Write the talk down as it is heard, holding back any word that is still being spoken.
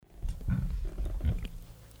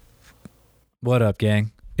What up,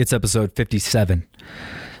 gang? It's episode 57.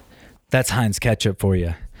 That's Heinz Ketchup for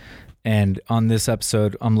you. And on this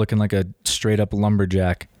episode, I'm looking like a straight up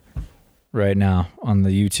lumberjack right now on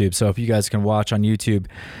the YouTube. So if you guys can watch on YouTube,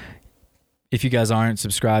 if you guys aren't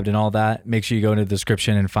subscribed and all that, make sure you go into the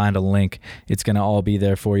description and find a link. It's going to all be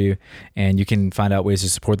there for you. And you can find out ways to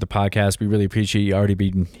support the podcast. We really appreciate you already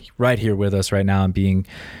being right here with us right now and being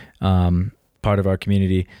part of our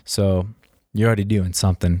community. So you're already doing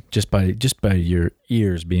something just by your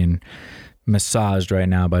ears being massaged right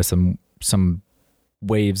now by some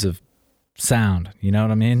waves of sound. You know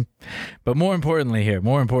what I mean? But more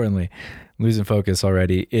importantly, losing focus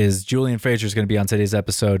already, is Julian Frazier is going to be on today's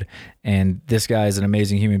episode. And this guy is an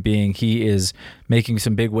amazing human being. He is making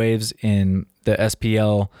some big waves in the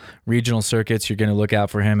SPL regional circuits. You're going to look out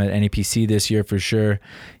for him at NEPC this year for sure.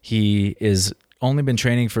 He is only been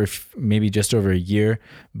training for maybe just over a year,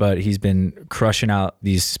 but he's been crushing out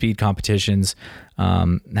these speed competitions,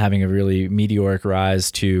 having a really meteoric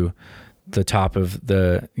rise to the top of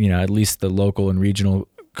the, at least the local and regional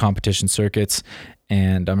competition circuits.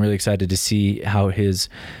 And I'm really excited to see how he's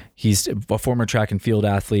a former track and field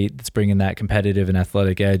athlete that's bringing that competitive and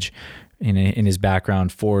athletic edge in his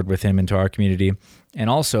background forward with him into our community.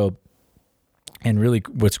 And really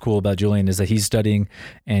what's cool about Julian is that he's studying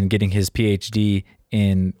and getting his PhD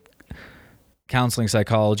in counseling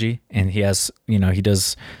psychology, and he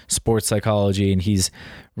does sports psychology, and he's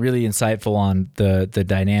really insightful on the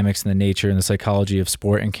dynamics and the nature and the psychology of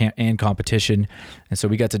sport and competition. And so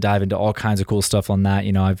we got to dive into all kinds of cool stuff on that.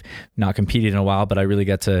 I've not competed in a while, but I really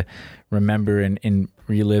got to remember and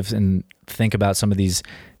relive and think about some of these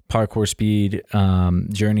parkour speed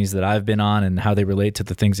journeys that I've been on and how they relate to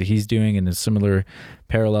the things that he's doing, and the similar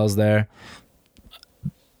parallels there.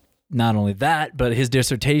 Not only that, but his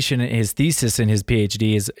dissertation, his thesis in his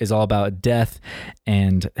PhD is all about death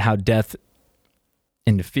and how death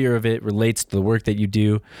and the fear of it relates to the work that you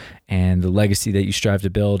do and the legacy that you strive to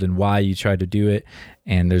build and why you try to do it.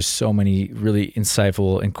 And there's so many really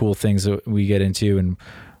insightful and cool things that we get into. And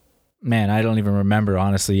man, I don't even remember,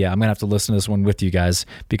 honestly. Yeah, I'm going to have to listen to this one with you guys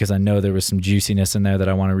because I know there was some juiciness in there that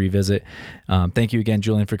I want to revisit. Thank you again,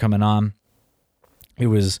 Julian, for coming on. It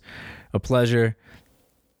was a pleasure.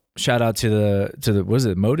 Shout out to the was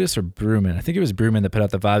it Modus or Brewman? I think it was Brewman that put out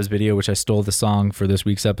the Vibes video, which I stole the song for this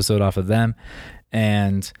week's episode off of them.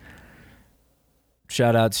 And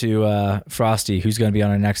shout out to Frosty, who's going to be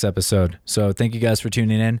on our next episode. So thank you guys for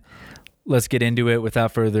tuning in. Let's get into it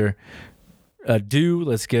without further ado.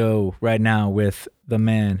 Let's go right now with the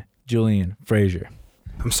man, Julian Frazier.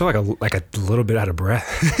 I'm still like a little bit out of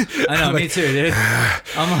breath. I know, me too, dude.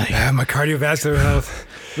 I'm like, my cardiovascular health.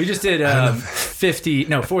 We just did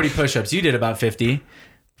 40 push-ups. You did about 50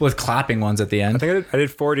 with clapping ones at the end. I think I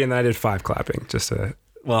did 40 and then I did 5 clapping just to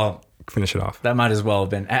finish it off. That might as well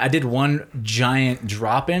have been. I did one giant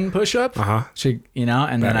drop-in push-up, and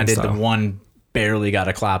then I did the one barely got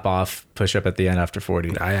a clap off push-up at the end after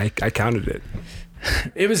 40. I counted it.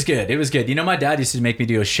 It was good. My dad used to make me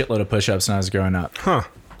do a shitload of push-ups when I was growing up. Huh.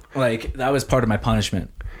 Like, that was part of my punishment.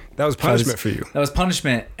 That was punishment for you. That was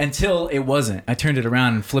punishment until it wasn't. I turned it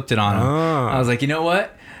around and flipped it on him. I was like, you know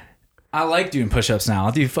what? I like doing push-ups now.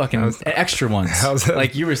 I'll do fucking extra ones,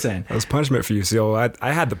 like you were saying. That was punishment for you. So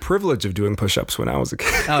I had the privilege of doing push-ups when I was a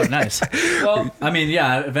kid. Oh, nice. Well, I mean,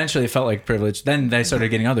 yeah, eventually it felt like privilege. Then they started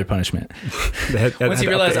getting other punishment. Once he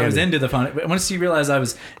realized I was into once he realized I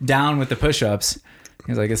was down with the push-ups,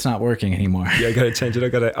 he was like, it's not working anymore. Yeah, I got to change it. I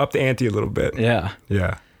got to up the ante a little bit. Yeah.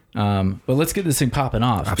 Yeah. But let's get this thing popping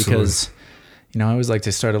off. Absolutely. Because, I always like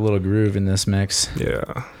to start a little groove in this mix.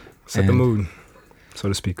 Yeah. Set the mood, so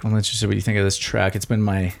to speak. Well, let's just see what you think of this track. It's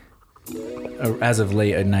been as of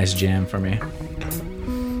late, a nice jam for me.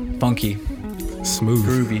 Funky. Smooth.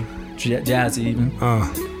 Groovy. Jazzy even.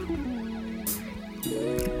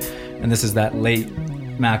 And this is that late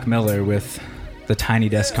Mac Miller with the Tiny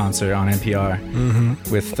Desk concert on NPR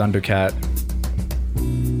with Thundercat.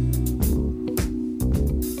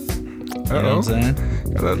 You know what I'm saying?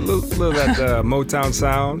 Got a little of that Motown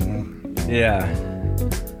sound. Yeah.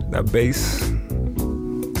 That bass.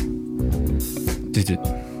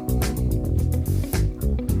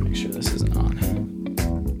 Make sure this isn't on.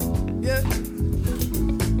 Yeah.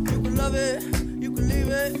 You can love it, you can leave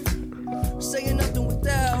it. Saying nothing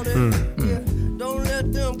without it. Yeah. Don't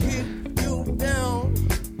let them keep you down.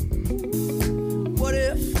 What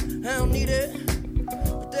if I don't need it?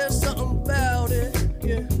 But there's something about it.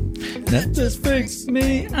 Yeah. That just freaks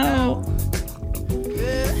me out.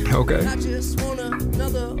 Yeah. Okay. I just want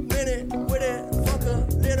another minute with it. Fuck a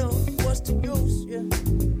little, what's the use? Yeah.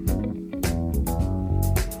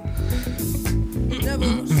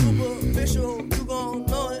 Never superficial.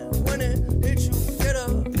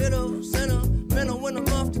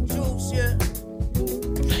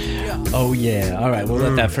 Oh yeah. All right, we'll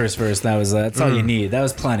let that first verse. That's all you need. That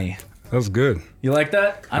was plenty. That was good. You like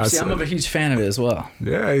that? I'm That's- a huge fan of it as well.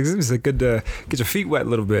 Yeah, it's a good get your feet wet a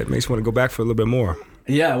little bit. Makes you want to go back for a little bit more.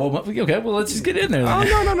 Yeah. Well, okay. Well, let's just get in there. Oh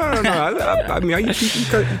Then. no! I mean, you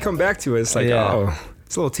come back to it. It's like, Yeah. oh,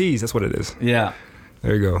 it's a little tease. That's what it is. Yeah.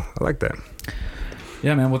 There you go. I like that.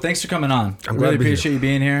 Yeah, man. Well, thanks for coming on. I'm glad really to be here. appreciate you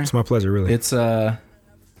being here. It's my pleasure, really. It's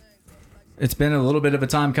been a little bit of a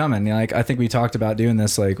time coming. Like I think we talked about doing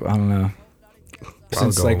this. Like I don't know.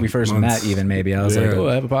 Since ago, like we first months. met, even maybe I was like, Yeah. "Oh,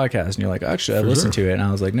 I have a podcast," and you're like, "Actually, I've For listened sure. to it," and I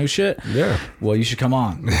was like, "No shit." Yeah. Well, you should come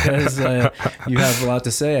on because you have a lot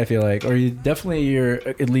to say. I feel like, or you're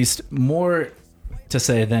at least more to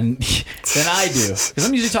say than I do. Because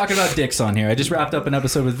I'm usually talking about dicks on here. I just wrapped up an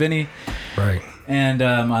episode with Vinny, Right. and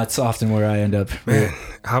it's often where I end up. Man,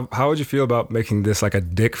 how would you feel about making this like a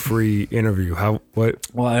dick-free interview? What?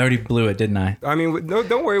 Well, I already blew it, didn't I? I mean, no,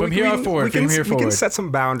 don't worry. From here on forward, we from here can forward. set some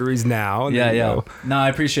boundaries now. and Yeah, then, you yeah. know. No, I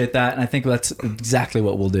appreciate that, and I think that's exactly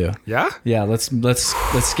what we'll do. Yeah. Yeah, let's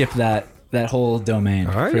skip that whole domain.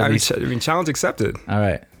 All right. for at I mean, least- challenge accepted. all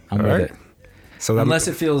right, I'm All with right. it. So that Unless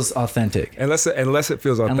it feels authentic. unless it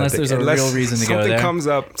feels authentic. Unless there's a real reason to go something there. comes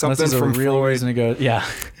up, Unless something there's a from real Floyd, reason to go. Yeah.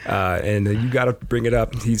 and you got to bring it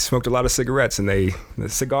up. He smoked a lot of cigarettes, and the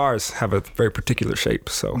cigars have a very particular shape.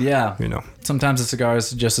 So Yeah. you know. Sometimes a cigar is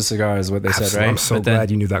just a cigar, is what they said, right? I'm so But then- glad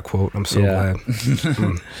you knew that quote. I'm so Yeah.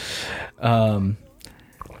 glad.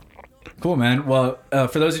 Cool, man. Well,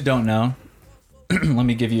 for those who don't know, let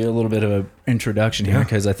me give you a little bit of an introduction here Yeah.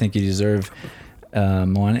 because I think you deserve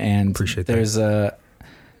one. And Appreciate that. there's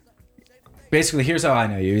basically, here's how I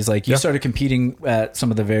know you. He's like, you Yeah. started competing at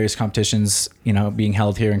some of the various competitions, being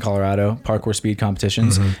held here in Colorado, parkour speed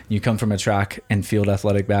competitions. You come from a track and field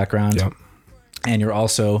athletic background. Yep. And you're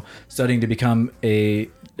also studying to become get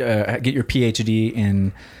your PhD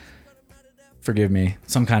in, forgive me,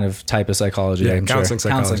 some kind of type of psychology. Yeah, I'm counseling sure.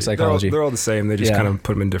 psychology. Counseling psychology. They're all the same. They just Yeah. kind of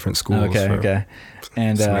put them in different schools Okay, for okay.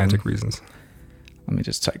 And semantic reasons. let me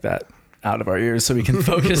just take that out of our ears so we can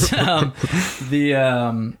focus.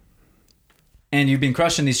 And you've been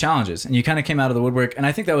crushing these challenges, and you kind of came out of the woodwork. And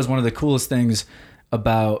I think that was one of the coolest things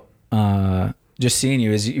about just seeing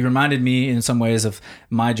you is you reminded me in some ways of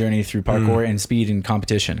my journey through parkour and speed and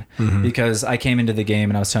competition, because I came into the game,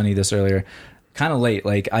 and I was telling you this earlier, kind of late.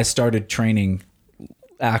 Like I started training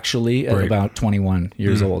actually at Right. about 21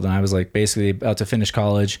 years old, and I was like basically about to finish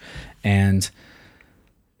college, and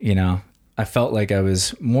I felt like I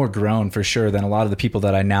was more grown for sure than a lot of the people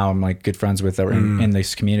that I now am like good friends with that were in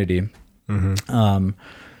this community. And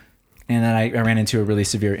then I ran into a really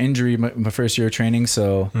severe injury my first year of training.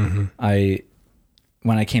 So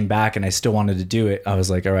when I came back and I still wanted to do it, I was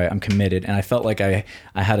like, all right, I'm committed. And I felt like I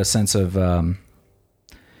had a sense of,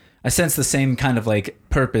 I sense the same kind of like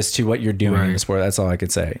purpose to what you're doing in the Right. sport. That's all I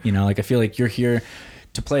could say. Like I feel like you're here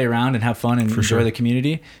to play around and have fun and enjoy sure. the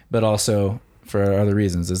community, but also for other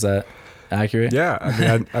reasons. Is that accurate? Yeah, I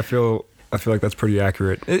mean, I feel like that's pretty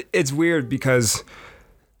accurate. It's weird because,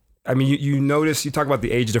 I mean, you notice, you talk about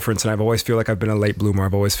the age difference, and I've always feel like I've been a late bloomer.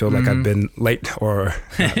 I've always felt like I've been late or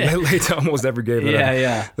late to almost every game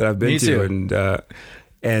that I've been Me to, too.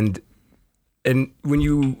 and when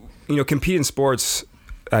you compete in sports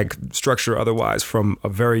like structure otherwise from a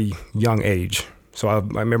very young age. So I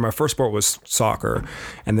remember my first sport was soccer,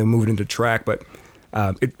 and then moved into track, but.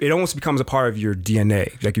 It almost becomes a part of your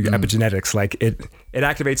DNA, like your epigenetics. Like it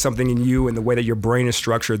activates something in you and the way that your brain is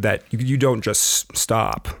structured that you don't just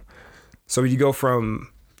stop. So you go from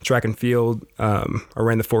track and field. I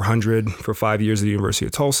ran the 400 for 5 years at the University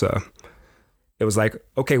of Tulsa. It was like,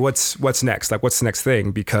 okay, what's next? Like, what's the next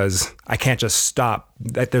thing? Because I can't just stop.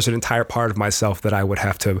 That there's an entire part of myself that I would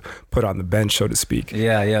have to put on the bench, so to speak.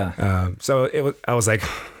 Yeah. So I was like,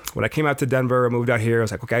 when I came out to Denver, I moved out here, I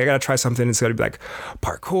was like, okay, I got to try something. It's got to be like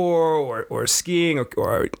parkour or skiing or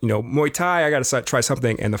Muay Thai. I got to try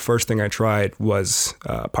something. And the first thing I tried was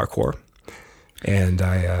parkour. And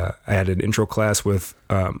I had an intro class with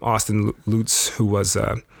Austin Lutz, who was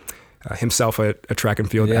himself a track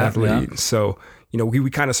and field athlete. Yeah. So, we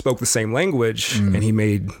kind of spoke the same language, and he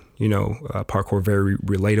made, parkour very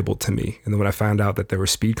relatable to me. And then when I found out that there were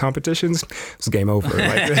speed competitions, it was game over.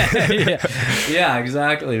 Like, yeah,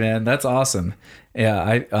 exactly, man. That's awesome.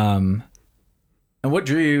 Yeah, and what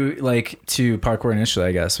drew you like to parkour initially?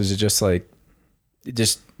 I guess was it just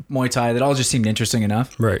Muay Thai? That all just seemed interesting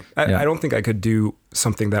enough. Right. Yeah. I don't think I could do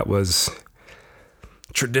something that was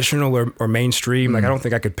traditional or mainstream. Like I don't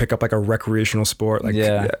think I could pick up like a recreational sport. Like,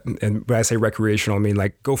 and when I say recreational, I mean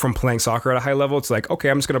like go from playing soccer at a high level to like, okay,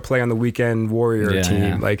 I'm just going to play on the weekend warrior team.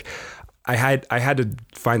 Yeah. Like I had to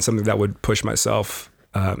find something that would push myself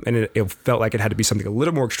And it felt like it had to be something a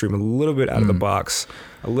little more extreme, a little bit out of the box,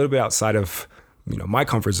 a little bit outside of, my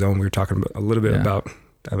comfort zone. We were talking about, a little bit about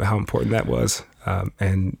how important that was.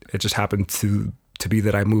 And it just happened to be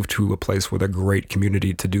that I moved to a place with a great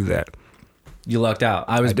community to do that. You lucked out.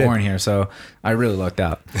 I was born here, so I really lucked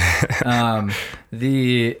out.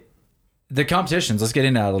 The competitions, let's get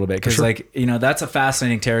into that a little bit, because that's a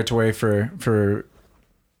fascinating territory for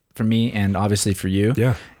me and obviously for you.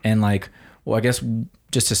 Yeah. And I guess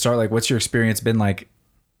just to start, what's your experience been like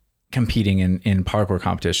competing in parkour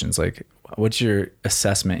competitions? What's your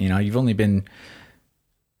assessment? You've only been,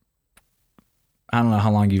 I don't know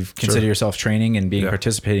how long you've considered yourself training and being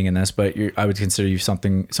participating in this, but I would consider you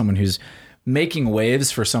someone who's making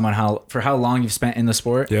waves for how long you've spent in the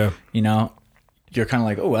sport. Yeah. You're kind of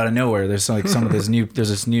like, oh, out of nowhere, there's there's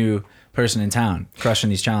this new person in town crushing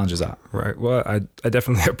these challenges out. Right. Well, I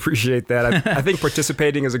definitely appreciate that. I think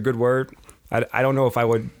participating is a good word. I don't know if I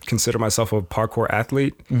would consider myself a parkour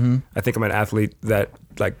athlete. Mm-hmm. I think I'm an athlete that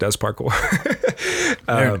like does parkour.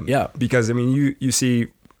 Yeah. Because I mean, you see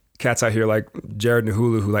cats out here like Jared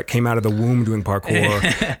Nahulu, who like came out of the womb doing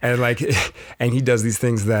parkour, and he does these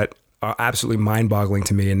things that are absolutely mind-boggling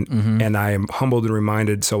to me, and I am humbled and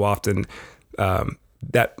reminded so often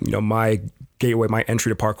that my gateway, my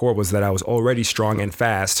entry to parkour was that I was already strong and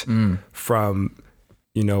fast from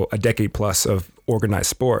a decade plus of organized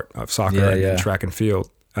sport of soccer and track and field.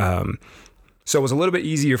 So it was a little bit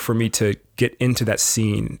easier for me to get into that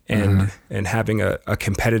scene, and having a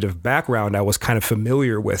competitive background, I was kind of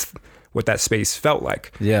familiar with what that space felt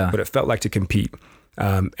like. Yeah. What it felt like to compete.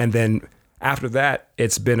 And then after that,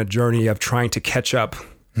 it's been a journey of trying to catch up,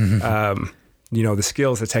 the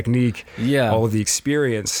skills, the technique, all of the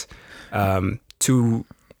experience, to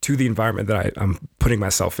the environment that I'm putting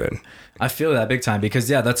myself in. I feel that big time, because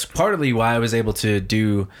that's partly why I was able to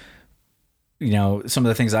do, some of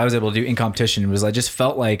the things I was able to do in competition was I just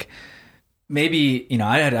felt like maybe,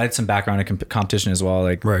 I had some background in competition as well,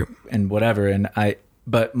 right. And whatever.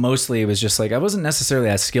 But mostly it was just I wasn't necessarily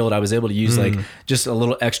as skilled. I was able to use just a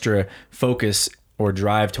little extra focus or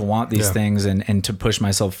drive to want these things and to push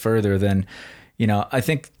myself further than, I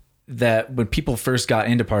think that when people first got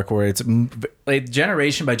into parkour, it's like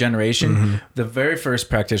generation by generation, the very first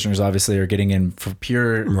practitioners obviously are getting in for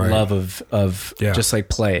pure love of just like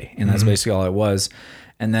play. And that's basically all it was.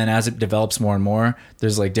 And then as it develops more and more,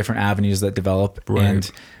 there's like different avenues that develop, and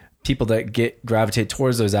people that gravitate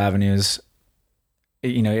towards those avenues,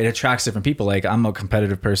 it attracts different people. Like I'm a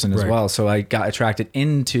competitive person as well. So I got attracted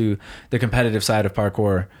into the competitive side of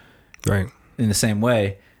parkour in the same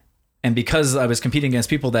way. And because I was competing against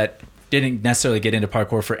people that didn't necessarily get into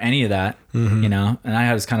parkour for any of that, and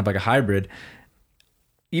I was kind of like a hybrid,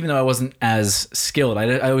 even though I wasn't as skilled,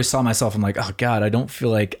 I always saw myself, I'm like, oh God, I don't feel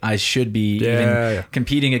like I should be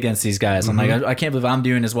competing against these guys. I'm like, I can't believe I'm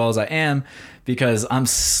doing as well as I am, because I'm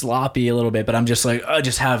sloppy a little bit, but I'm just like, I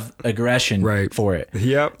just have aggression for it.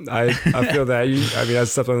 Yep. I feel that.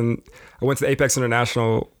 I went to the Apex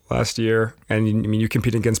International last year, and you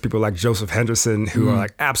compete against people like Joseph Henderson, who are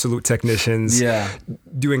like absolute technicians,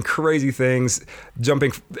 doing crazy things,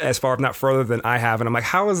 jumping as far if not further than I have, and I'm like,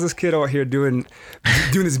 how is this kid out here doing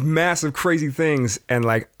these massive crazy things? And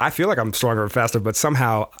like, I feel like I'm stronger and faster, but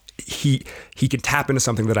somehow he can tap into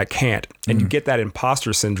something that I can't, and you get that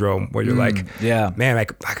imposter syndrome where you're like, man,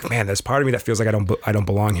 there's part of me that feels like I don't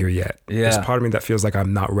belong here yet. There's part of me that feels like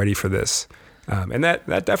I'm not ready for this. And that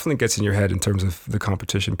definitely gets in your head in terms of the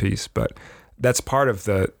competition piece, but that's part of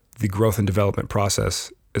the growth and development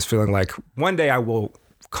process, is feeling like one day I will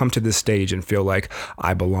come to this stage and feel like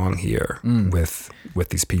I belong here with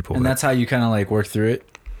these people. And that's how you kind of like work through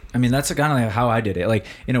it. I mean, that's kind of like how I did it. Like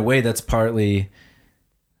in a way, that's partly,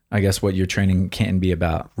 I guess, what your training can be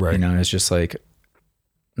about. Right. It's just like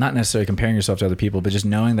not necessarily comparing yourself to other people, but just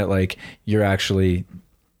knowing that like you're actually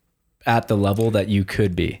at the level that you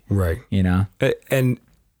could be. Right. And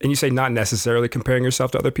you say not necessarily comparing yourself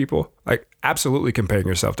to other people, like absolutely comparing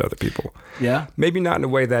yourself to other people. Yeah. Maybe not in a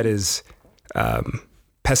way that is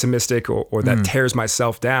pessimistic or that tears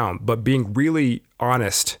myself down, but being really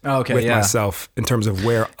honest with myself in terms of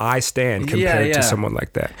where I stand compared to someone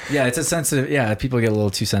like that. Yeah, it's a sensitive, people get a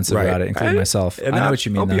little too sensitive about it, including myself. And I know what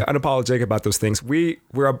you mean. I'll be unapologetic about those things.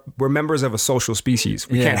 We're members of a social species.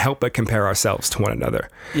 We can't help but compare ourselves to one another.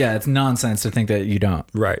 Yeah, it's nonsense to think that you don't.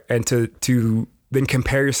 Right. And to then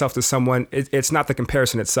compare yourself to someone, it's not the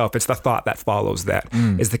comparison itself, it's the thought that follows that.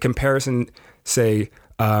 Is the comparison, say,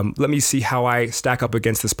 let me see how I stack up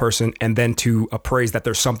against this person, and then to appraise that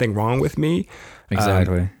there's something wrong with me.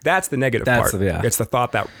 Exactly. That's the negative part. It's the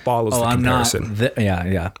thought that follows the comparison.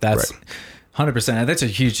 That's 100%. And that's a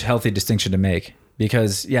huge, healthy distinction to make,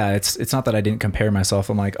 because it's not that I didn't compare myself.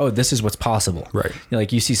 I'm like, oh, this is what's possible. Right.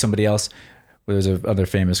 Like you see somebody else. There's a other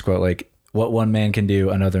famous quote like, what one man can do,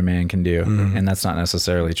 another man can do. And that's not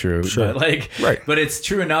necessarily true, but like, but it's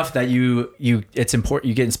true enough that it's important.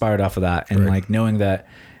 You get inspired off of that. And like knowing that,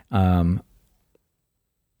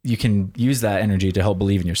 you can use that energy to help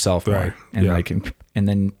believe in yourself more. And like, and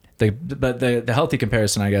then the healthy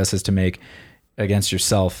comparison, I guess, is to make against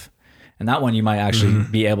yourself. And that one you might actually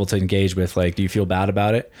be able to engage with, like, do you feel bad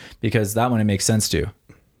about it? Because that one, it makes sense to,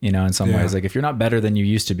 in some ways, like if you're not better than you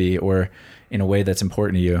used to be, or in a way that's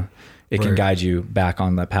important to you, it can guide you back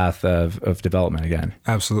on the path of development again.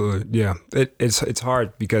 Absolutely. Yeah. It's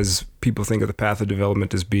hard because people think of the path of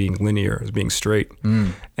development as being linear, as being straight.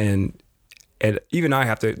 And even I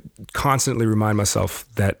have to constantly remind myself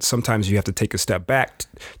that sometimes you have to take a step back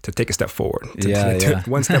to take a step forward.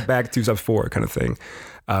 One step back, two steps forward kind of thing.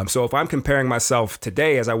 So if I'm comparing myself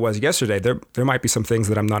today as I was yesterday, there might be some things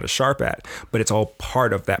that I'm not as sharp at, but it's all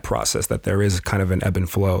part of that process, that there is kind of an ebb and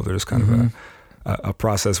flow. There's kind of a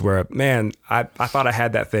process where, man, I thought I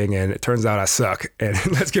had that thing and it turns out I suck. And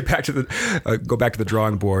let's get back to go back to the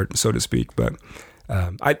drawing board, so to speak. But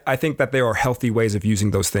I think that there are healthy ways of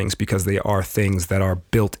using those things because they are things that are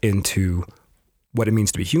built into what it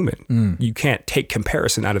means to be human. You can't take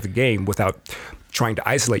comparison out of the game without trying to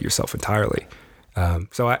isolate yourself entirely.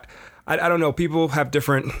 So I don't know. People have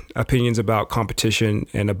different opinions about competition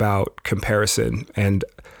and about comparison. And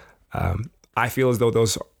I feel as though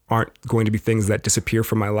those aren't going to be things that disappear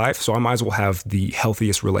from my life. So I might as well have the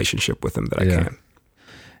healthiest relationship with them that I can.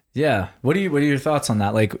 Yeah. What are your thoughts on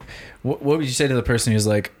that? Like, what would you say to the person who's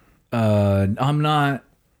like, I'm not,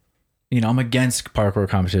 I'm against parkour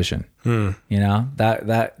competition.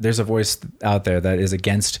 That there's a voice out there that is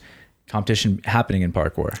against competition happening in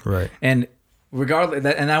parkour. Right. And regardless,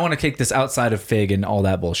 and I want to kick this outside of FIG and all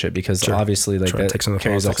that bullshit, because obviously like that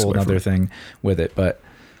carries a whole other thing with it. But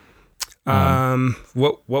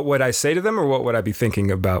what would I say to them, or what would I be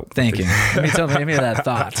thinking about? Thinking. Give me that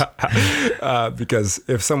thought. Because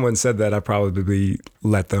if someone said that, I'd probably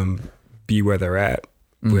let them be where they're at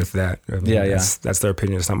with that. I mean, that's their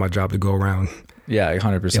opinion. It's not my job to go around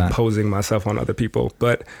 100% imposing myself on other people.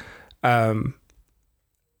 But I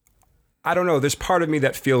don't know. There's part of me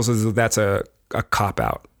that feels as though that's a cop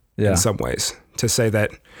out in some ways, to say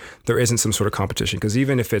that there isn't some sort of competition. Because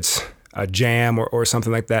even if it's a jam or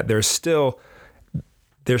something like that, there's still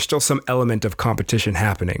some element of competition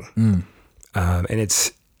happening.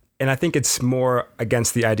 And I think it's more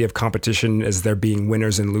against the idea of competition as there being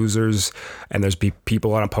winners and losers, and there's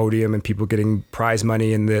people on a podium and people getting prize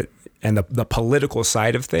money and the political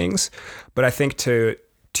side of things. But I think to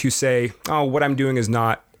say, oh, what I'm doing is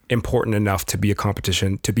not important enough to be a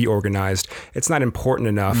competition, to be organized. It's not important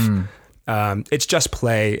enough. It's just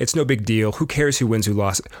play. It's no big deal. Who cares who wins, who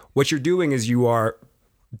lost? What you're doing is you are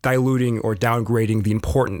diluting or downgrading the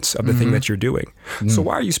importance of the thing that you're doing. So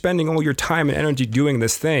why are you spending all your time and energy doing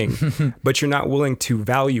this thing, but you're not willing to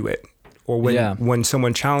value it? Or when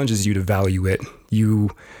someone challenges you to value it, you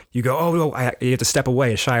go, oh no, you have to step away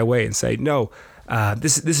and shy away and say, no,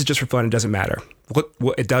 this is just for fun. It doesn't matter.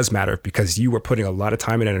 Well, it does matter, because you were putting a lot of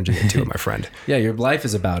time and energy into it, my friend. Your life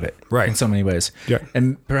is about it, right? In so many ways. Yeah.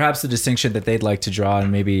 And perhaps the distinction that they'd like to draw,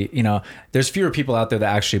 and maybe there's fewer people out there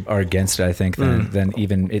that actually are against it, I think, than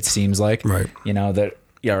even it seems like. Right. That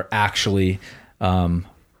are actually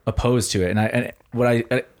opposed to it. And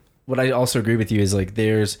what I also agree with you is, like,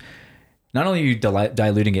 there's not only you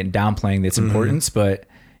diluting it and downplaying its importance, but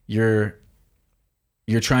you're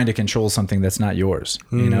trying to control something that's not yours.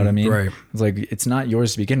 You know what I mean? Right. It's like, it's not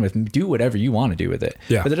yours to begin with. Do whatever you want to do with it.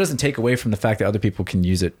 Yeah. But that doesn't take away from the fact that other people can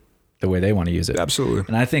use it the way they want to use it. Absolutely.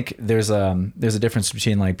 And I think there's a difference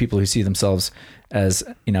between, like, people who see themselves as,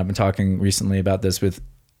 I've been talking recently about this with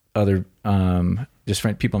other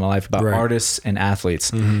different people in my life about artists and athletes.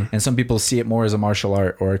 And some people see it more as a martial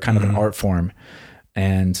art or kind of an art form.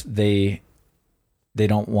 And they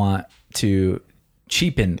don't want to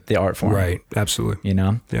cheapen the art form. Right. Absolutely.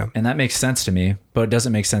 Yeah. And that makes sense to me, but it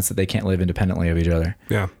doesn't make sense that they can't live independently of each other.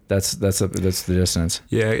 Yeah. That's the distance.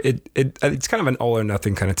 Yeah. It's kind of an all or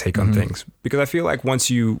nothing kind of take on things, because I feel like once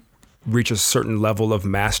you reach a certain level of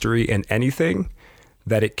mastery in anything,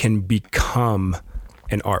 that it can become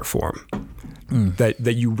an art form,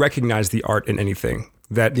 that you recognize the art in anything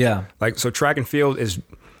so track and field is,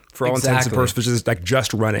 for all intents and purposes, like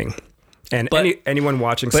just running. And anyone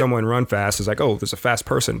watching someone run fast is like, oh, there's a fast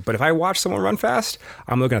person. But if I watch someone run fast,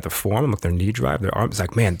 I'm looking at the form, I'm looking at their knee drive, their arms. It's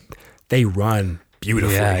like, man, they run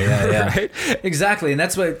beautifully. Yeah. Right? Exactly. And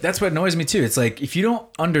that's what annoys me too. It's like, if you don't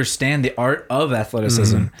understand the art of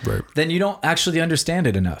athleticism, Right. then you don't actually understand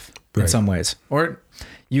it enough in Right. some ways, or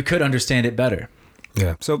you could understand it better.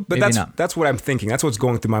 Yeah. So, but Maybe that's not. that's what I'm thinking. That's what's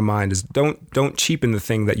going through my mind is don't cheapen the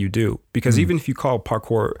thing that you do, because even if you call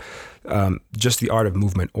parkour just the art of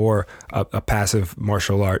movement or a passive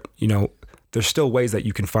martial art, there's still ways that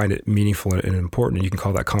you can find it meaningful and important, and you can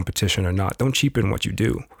call that competition or not. Don't cheapen what you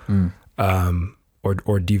do.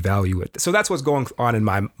 Or devalue it. So that's what's going on in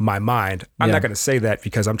my mind. I'm Yeah. not going to say that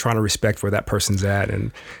because I'm trying to respect where that person's at,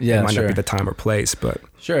 and Yeah, it might sure. not be the time or place. But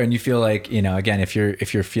Sure. And you feel like, again, if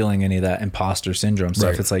you're feeling any of that imposter syndrome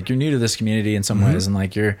stuff, Right. it's like you're new to this community in some ways, and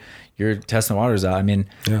like you're testing the waters out. I mean,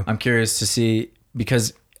 Yeah. I'm curious to see,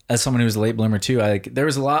 because as someone who's a late bloomer too, there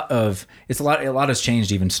was a lot has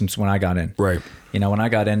changed even since when I got in. right, When I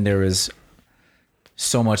got in, there was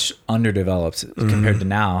so much underdeveloped compared to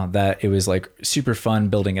now that it was like super fun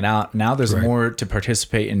building it out. Now there's Right. more to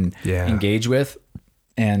participate and Yeah. engage with.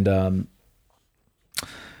 And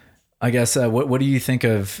I guess what do you think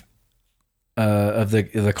of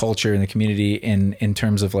the culture and the community in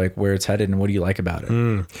terms of like where it's headed, and what do you like about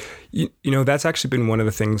it? That's actually been one of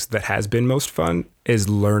the things that has been most fun, is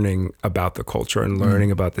learning about the culture and learning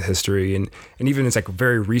about the history, and even it's like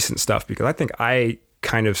very recent stuff, because I think I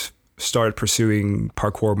kind of started pursuing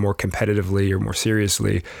parkour more competitively or more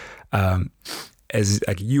seriously as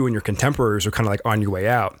like you and your contemporaries are kind of like on your way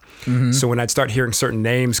out. So when I'd start hearing certain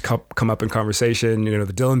names come up in conversation, the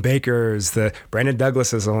Dylan Bakers, the Brandon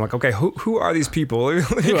Douglases, I'm like, okay, who are these people?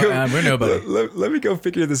 We're nobody. Let me go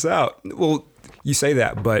figure this out. Well, you say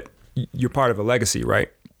that, but you're part of a legacy, right?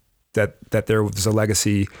 That there was a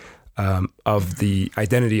legacy of the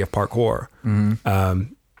identity of parkour.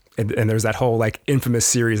 And there's that whole like infamous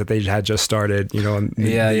series that they had just started, on With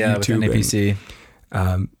YouTube.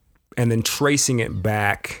 NAPC. And then tracing it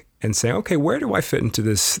back and saying, okay, where do I fit into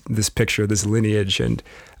this picture, this lineage? And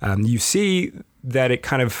you see that it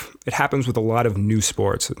happens with a lot of new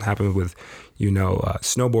sports. It happens with,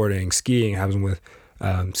 snowboarding, skiing, it happens with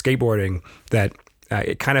skateboarding, that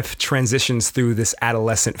it kind of transitions through this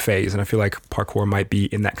adolescent phase. And I feel like parkour might be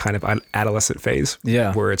in that kind of adolescent phase,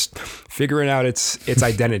 where it's figuring out its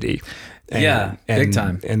identity. And, big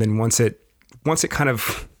time. And then once it kind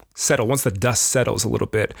of once the dust settles a little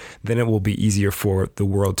bit, then it will be easier for the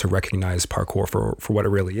world to recognize parkour for what it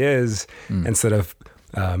really is, instead of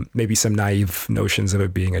maybe some naive notions of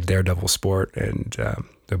it being a daredevil sport and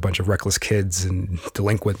a bunch of reckless kids and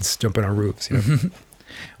delinquents jumping on roofs.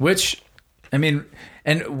 Which, I mean,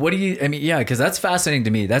 and what do you, because that's fascinating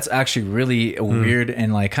to me. That's actually really a weird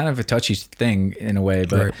and like kind of a touchy thing in a way,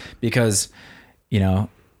 but Right. because,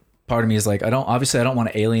 part of me is like, I don't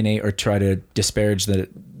want to alienate or try to disparage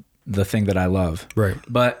the thing that I love. Right.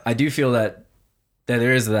 But I do feel that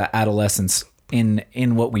there is that adolescence in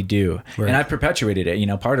what we do. Right. And I've perpetuated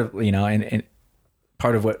it, part of, and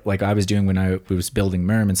part of what like I was doing when I was building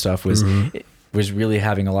Merm and stuff was, it was really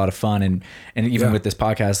having a lot of fun. And even with this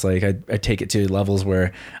podcast, like I take it to levels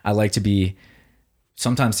where I like to be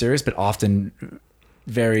sometimes serious, but often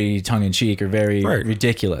very tongue in cheek or very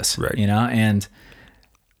ridiculous, Right. And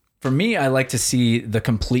for me, I like to see the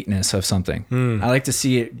completeness of something. I like to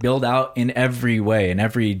see it build out in every way, in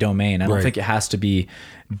every domain. I don't think it has to be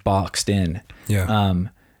boxed in. Yeah.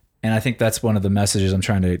 And I think that's one of the messages I'm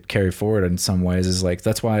trying to carry forward in some ways, is like,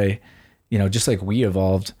 that's why, just like we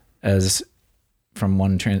evolved as from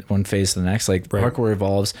one phase to the next, like parkour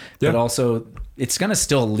evolves, but also it's going to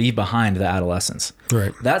still leave behind the adolescence.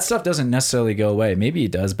 Right. That stuff doesn't necessarily go away. Maybe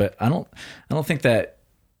it does, but I don't think that,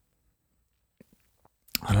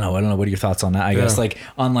 I don't know. What are your thoughts on that? I guess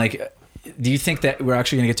do you think that we're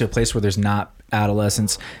actually going to get to a place where there's not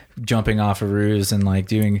adolescents jumping off of roofs and like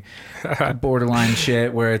doing borderline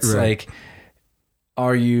shit where it's like,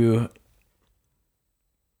 are you,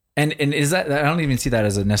 and is that, I don't even see that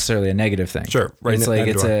as necessarily a negative thing. Sure. Right. It's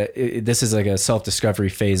like, this is like a self-discovery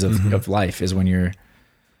phase of life, is when you're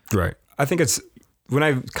right. I think when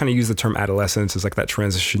I kind of use the term adolescence as like that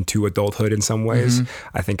transition to adulthood in some ways,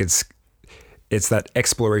 I think it's that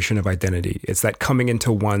exploration of identity. It's that coming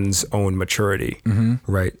into one's own maturity,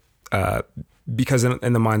 right? Because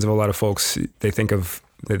in the minds of a lot of folks, they think of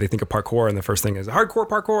parkour, and the first thing is hardcore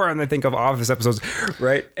parkour, and they think of Office episodes,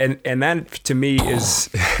 right? And that to me is,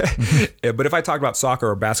 but if I talk about soccer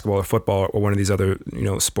or basketball or football or one of these other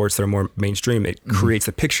sports that are more mainstream, it creates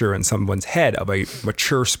a picture in someone's head of a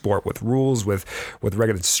mature sport with rules, with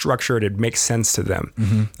regular structure. It makes sense to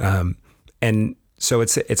them, and So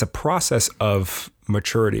it's a process of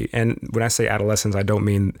maturity. And when I say adolescence, I don't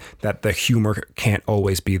mean that the humor can't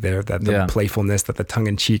always be there, that the playfulness, that the tongue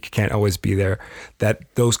in cheek can't always be there, that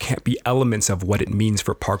those can't be elements of what it means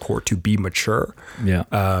for parkour to be mature. Yeah.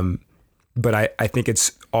 But I think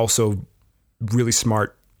it's also really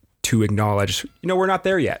smart to acknowledge, we're not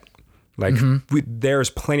there yet. Like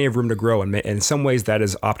there's plenty of room to grow. And in some ways that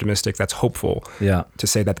is optimistic. That's hopeful to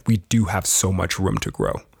say that we do have so much room to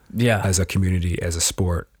grow. Yeah. As a community, as a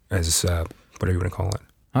sport, as whatever you want to call it.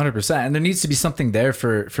 100%. And there needs to be something there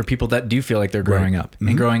for people that do feel like they're growing up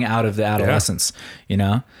and growing out of the adolescence,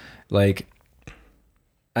 like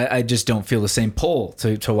I just don't feel the same pull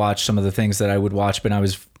to watch some of the things that I would watch when I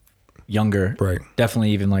was younger. Right.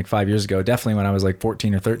 Definitely even like 5 years ago, definitely when I was like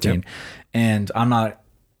 14 or 13. Yep. And I'm not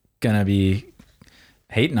going to be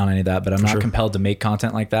hating on any of that, but I'm not compelled to make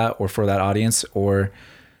content like that or for that audience or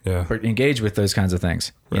engage with those kinds of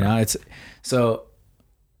things. Right. It's so,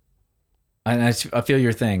 and I feel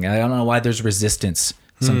your thing. I don't know why there's resistance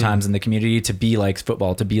sometimes in the community to be like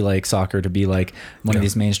football, to be like soccer, to be like one of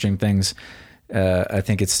these mainstream things. I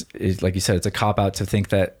think it's like you said, it's a cop out to think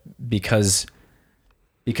that because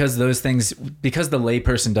those things, because the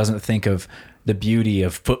layperson doesn't think of the beauty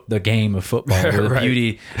of the game of football, or the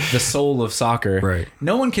beauty, the soul of soccer. Right.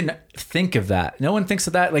 No one can think of that. No one thinks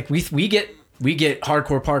of that. Like we get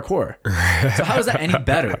hardcore parkour. So how is that any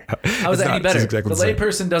better? How is that any better? Exactly the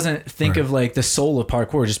layperson doesn't think of like the soul of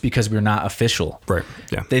parkour just because we're not official. Right.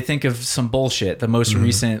 Yeah. They think of some bullshit, the most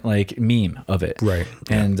recent like meme of it. Right.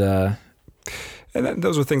 And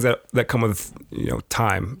those are things that come with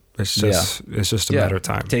time. It's just a matter of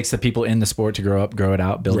time. It takes the people in the sport to grow it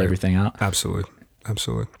out, build everything out. Absolutely.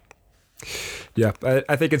 Yeah,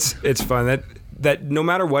 I think it's fun that no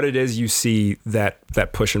matter what it is, you see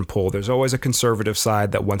that push and pull. There's always a conservative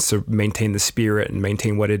side that wants to maintain the spirit and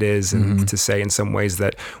maintain what it is, and to say in some ways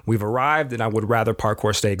that we've arrived and I would rather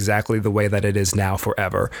parkour stay exactly the way that it is now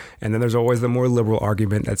forever. And then there's always the more liberal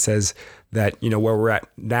argument that says that, where we're at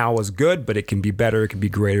now is good, but it can be better, it can be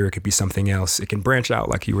greater, it could be something else. It can branch out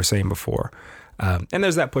like you were saying before. And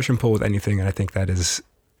there's that push and pull with anything. And I think that's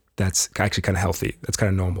actually kind of healthy. That's kind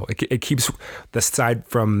of normal. It keeps the side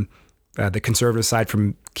from the conservative side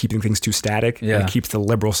from keeping things too static. And it keeps the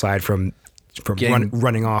liberal side from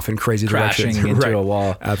running off in crazy directions. Crashing into a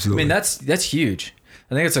wall. Absolutely. I mean, that's huge.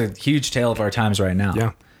 I think it's a huge tale of our times right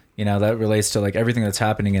now. Yeah. That relates to like everything that's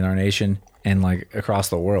happening in our nation and like across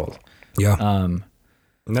the world. Yeah.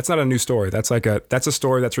 And that's not a new story. That's a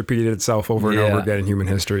story that's repeated itself over and over again in human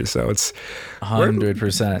history. So it's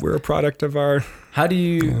 100%. We're a product of our. How do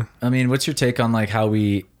you? I mean, what's your take on like how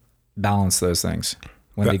we balance those things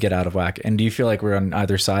when they get out of whack? And do you feel like we're on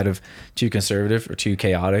either side of too conservative or too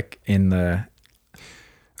chaotic in the?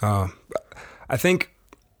 I think.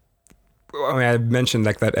 I mean, I mentioned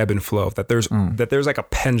like that ebb and flow. That there's like a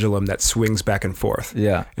pendulum that swings back and forth.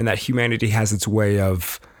 Yeah. And that humanity has its way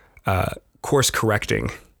of course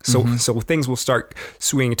correcting. So things will start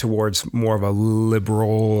swinging towards more of a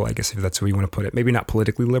liberal, I guess if that's what you want to put it, maybe not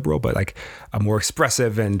politically liberal, but like a more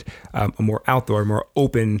expressive and a more outdoor, more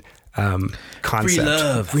open concept. Free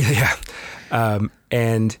love. Yeah.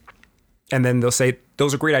 And then they'll say,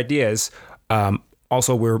 those are great ideas.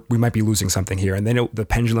 Also, we might be losing something here. And then the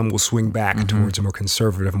pendulum will swing back towards a more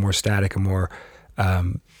conservative, more static, a more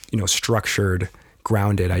structured,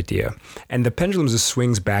 grounded idea. And the pendulum just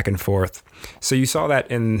swings back and forth. So you saw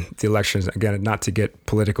that in the elections, again, not to get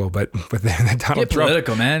political, but with Donald Trump. Get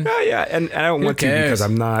political, man. Yeah. And I don't want to because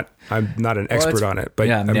I'm not an expert on it. But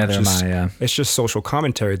neither am I, yeah. It's just social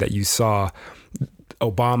commentary that you saw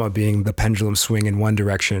Obama being the pendulum swing in one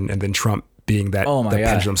direction and then Trump being that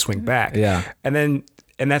pendulum swing back. Yeah. And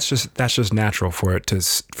that's just natural for it to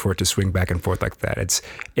swing back and forth like that.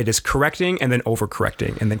 It is correcting and then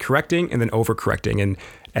overcorrecting and then correcting and then overcorrecting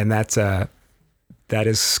and that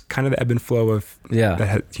is kind of the ebb and flow of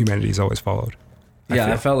that humanity's always followed.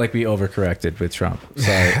 I felt like we overcorrected with Trump.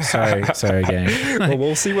 Sorry, gang. Well,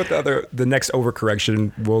 we'll see what the next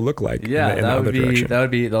overcorrection will look like. Yeah, that'll be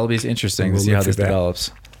interesting to see how this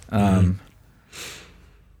develops. Yeah.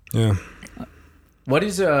 What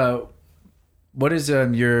is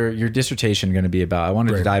your dissertation going to be about? I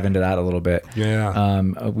wanted to dive into that a little bit. Yeah.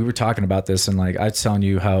 We were talking about this and like I was telling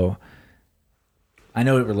you how I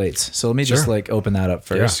know it relates. So let me just like open that up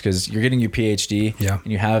first because you're getting your PhD and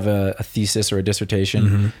you have a thesis or a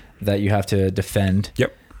dissertation that you have to defend.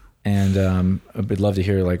 Yep. And I would love to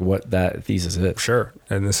hear like what that thesis is. Sure.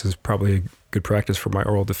 And this is probably good practice for my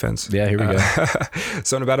oral defense. Yeah, here we go.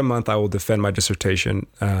 So in about a month, I will defend my dissertation.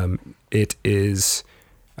 It is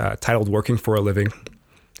titled Working for a Living.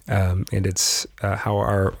 And it's how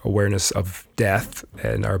our awareness of death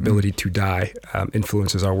and our ability to die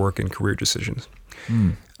influences our work and career decisions.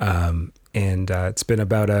 And it's been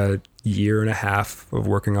about a year and a half of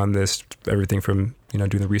working on this, everything from,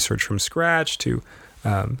 doing the research from scratch to,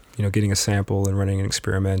 getting a sample and running an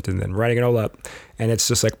experiment and then writing it all up. And it's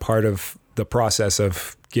just like part of the process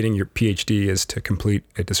of getting your PhD is to complete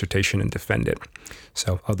a dissertation and defend it.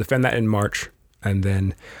 So I'll defend that in March, and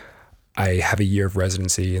then I have a year of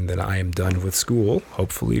residency, and then I am done with school,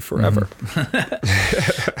 hopefully forever.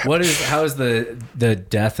 How has the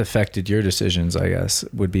death affected your decisions, I guess,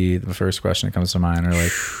 would be the first question that comes to mind. Or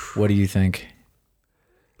like, what do you think?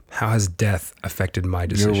 How has death affected my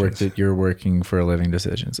decisions? Your work that you're working for a living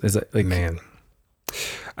decisions. Is it like, man,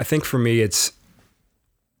 I think for me, it's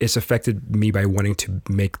affected me by wanting to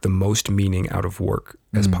make the most meaning out of work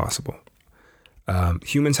as possible.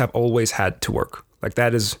 Humans have always had to work. Like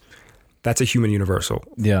that's a human universal.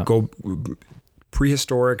 Yeah. Go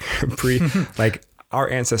prehistoric, like our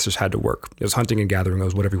ancestors had to work. It was hunting and gathering, it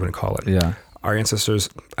was whatever you want to call it. Yeah. Our ancestors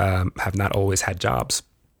have not always had jobs.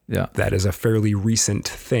 Yeah. That is a fairly recent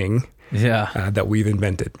thing. Yeah. That we've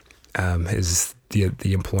invented. Is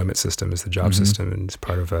the employment system, is the job system, and it's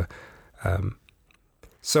part of a.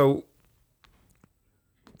 So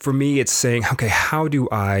for me, it's saying, okay, how do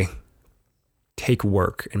I take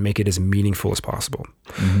work and make it as meaningful as possible?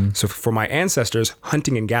 So for my ancestors,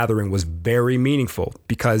 hunting and gathering was very meaningful,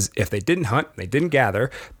 because if they didn't hunt, they didn't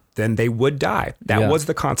gather, then they would die. That was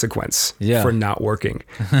the consequence for not working.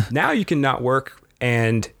 Now you can not work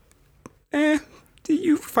and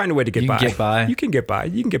you find a way to get by. You can get by.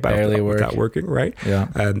 You can get by without working, right?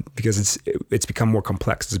 Yeah. Because it's become more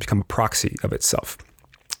complex. It's become a proxy of itself.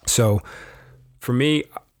 So for me,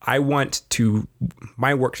 I want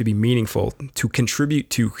my work to be meaningful, to contribute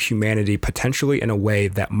to humanity potentially in a way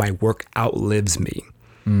that my work outlives me.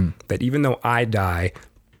 That even though I die,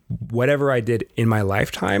 whatever I did in my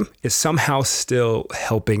lifetime is somehow still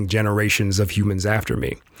helping generations of humans after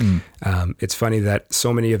me. It's funny that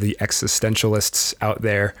so many of the existentialists out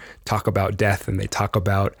there talk about death, and they talk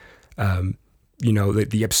about,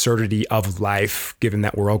 the absurdity of life, given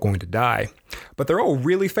that we're all going to die. But they're all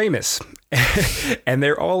really famous, and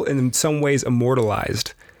they're all in some ways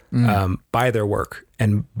immortalized by their work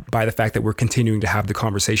and by the fact that we're continuing to have the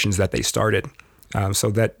conversations that they started. So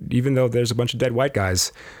that even though there's a bunch of dead white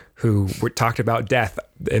guys who were talked about death.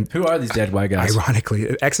 And who are these dead white guys? Ironically,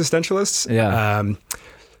 existentialists. Yeah.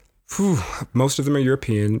 Most of them are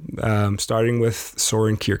European, starting with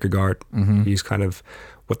Soren Kierkegaard. He's kind of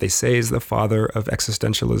what they say is the father of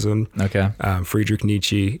existentialism. Okay. Friedrich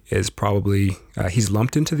Nietzsche is probably, he's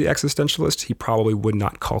lumped into the existentialist. He probably would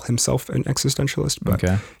not call himself an existentialist, but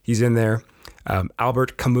he's in there.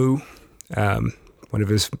 Albert Camus, one of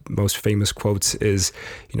his most famous quotes is,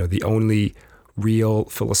 the only real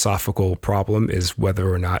philosophical problem is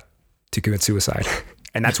whether or not to commit suicide.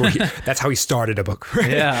 And that's that's how he started a book.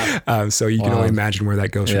 Right? Yeah. So you can only imagine where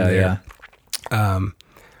that goes from there. Yeah.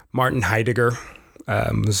 Martin Heidegger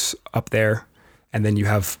was up there. And then you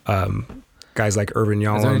have guys like Irvin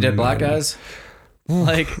Yalom. Is there any dead black guys?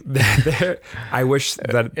 Like, I wish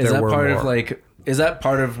that there were more. Is that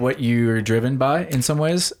part of what you're driven by in some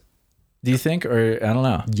ways? Do you think, or I don't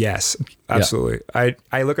know? Yes, absolutely. Yeah.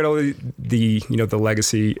 I look at all the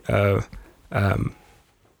legacy of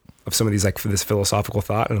some of these, like, for this philosophical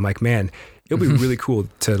thought, and I'm like, man, it'll be really cool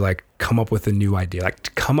to come up with a new idea,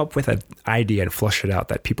 to come up with an idea and flush it out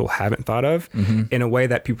that people haven't thought of in a way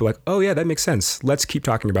that people are like, oh yeah, that makes sense. Let's keep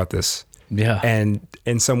talking about this. Yeah. And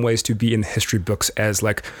in some ways to be in the history books as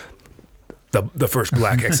like the first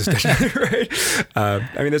black existentialist, right?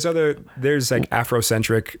 There's like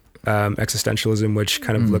Afrocentric existentialism, which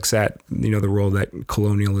kind of looks at the role that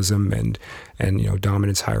colonialism and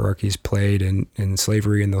dominance hierarchies played in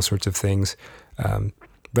slavery and those sorts of things.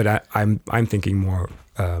 But I'm thinking more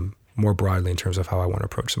broadly in terms of how I want to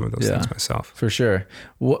approach some of those things myself. For sure.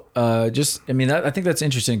 I think that's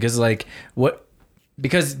interesting because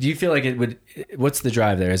do you feel like what's the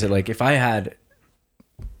drive there? Is it like, if I had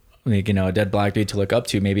a dead black dude to look up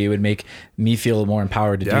to, maybe it would make me feel more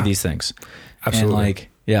empowered to do these things. Absolutely.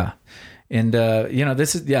 And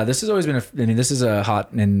this has always been this is a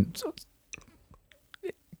hot and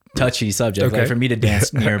touchy subject, like for me to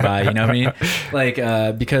dance nearby, you know what I mean? Like,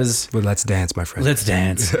 because let's dance, my friend. Let's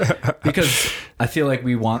dance. Because I feel like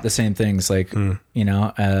we want the same things, like, from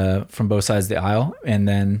both sides of the aisle. And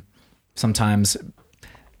then sometimes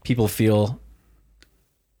people feel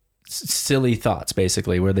silly thoughts,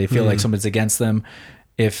 basically, where they feel like someone's against them.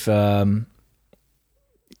 If, I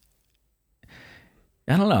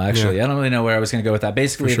don't know, actually. I don't really know where I was going to go with that.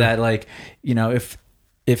 Basically, that, like, if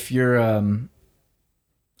if you're,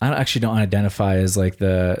 don't identify as like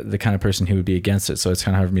the kind of person who would be against it. So it's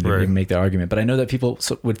kind of hard for me to even make that argument, but I know that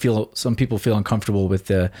some people feel uncomfortable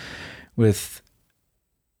with I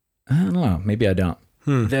don't know, maybe I don't.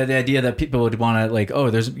 The idea that people would want to like,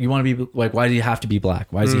 you want to be like, why do you have to be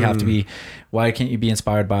black? Why does he have to be, why can't you be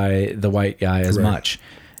inspired by the white guy as much?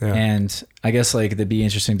 Yeah. And I guess like it'd be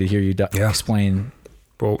interesting to hear you explain.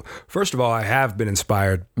 Well, first of all, I have been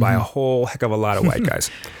inspired by a whole heck of a lot of white guys.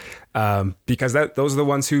 Because those are the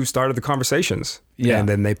ones who started the conversations, and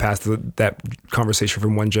then they passed that conversation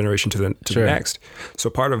from one generation to the next. So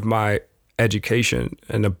part of my education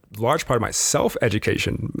and a large part of my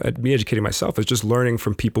self-education, me educating myself, is just learning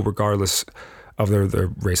from people regardless of their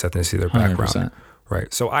race, ethnicity, their background. 100%.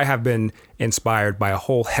 Right. So I have been inspired by a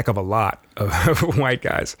whole heck of a lot of white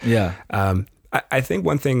guys. Yeah. I think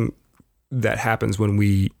one thing that happens when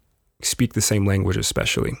we speak the same language,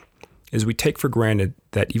 especially, is we take for granted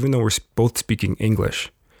that even though we're both speaking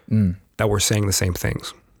English, that we're saying the same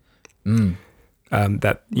things.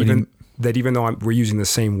 That even though we're using the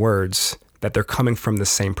same words, that they're coming from the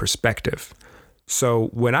same perspective. So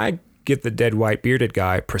when I get the dead white bearded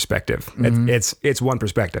guy perspective, it's one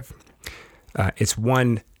perspective. It's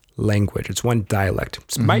one language. It's one dialect.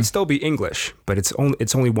 It might still be English, but it's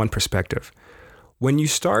only one perspective. When you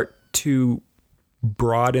start to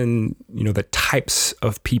broaden, the types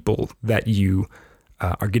of people that you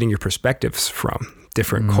are getting your perspectives from,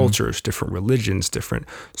 different cultures, different religions, different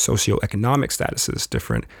socioeconomic statuses,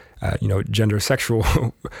 different, gender, sexual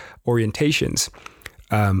orientations.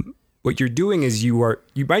 What you're doing is you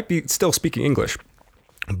might be still speaking English,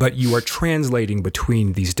 but you are translating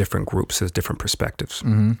between these different groups as different perspectives.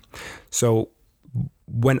 So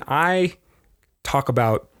when I talk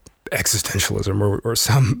about existentialism or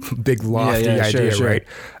some big lofty idea, sure. Right?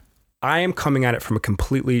 I am coming at it from a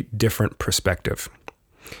completely different perspective.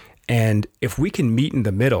 And if we can meet in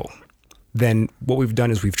the middle, then what we've done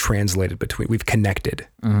is we've translated we've connected,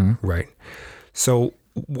 right? So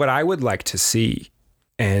what I would like to see,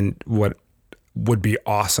 and what would be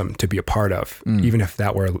awesome to be a part of, even if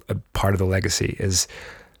that were a part of the legacy, is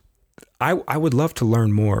I would love to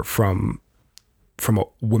learn more from a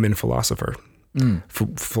women philosopher.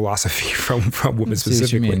 Philosophy from women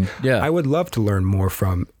specifically. Yeah, I would love to learn more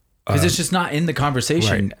from, because it's just not in the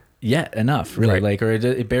conversation yet enough, really. Right. Like, or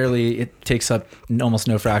it takes up almost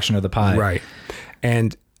no fraction of the pie. Right.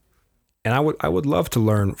 And I would love to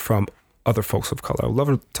learn from other folks of color. I would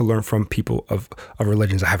love to learn from people of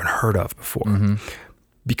religions I haven't heard of before,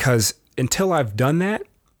 because until I've done that,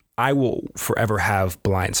 I will forever have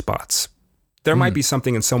blind spots. There might be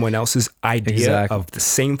something in someone else's idea of the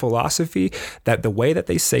same philosophy, that the way that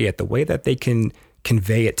they say it, the way that they can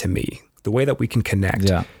convey it to me, the way that we can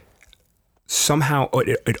connect, somehow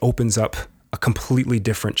it opens up a completely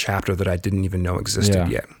different chapter that I didn't even know existed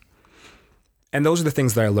yet. And those are the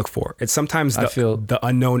things that I look for. It's sometimes the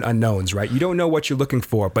unknown unknowns, right? You don't know what you're looking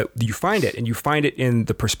for, but you find it, and you find it in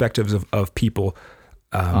the perspectives of people.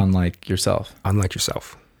 Unlike yourself.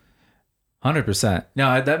 100%.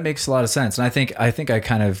 No, that makes a lot of sense. And I think I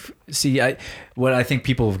kind of see what I think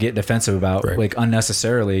people get defensive about, like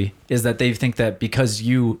unnecessarily, is that they think that because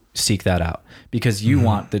you seek that out, because you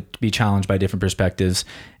want to be challenged by different perspectives,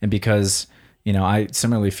 and because, I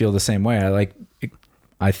similarly feel the same way.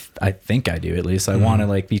 I think I do, at least. I want to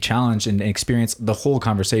like be challenged and experience the whole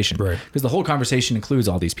conversation, because the whole conversation includes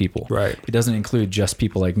all these people. Right. It doesn't include just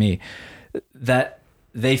people like me. That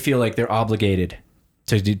they feel like they're obligated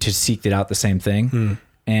to seek it out the same thing.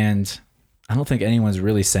 And I don't think anyone's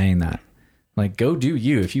really saying that. Like, go do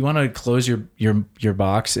you. If you want to close your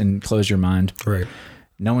box and close your mind,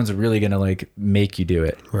 no one's really going to like make you do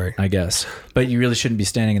it, I guess. But you really shouldn't be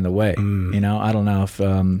standing in the way. I don't know if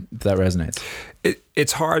that resonates.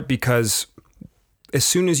 It's hard because as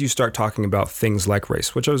soon as you start talking about things like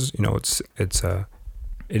race, which is,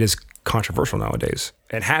 it is controversial nowadays.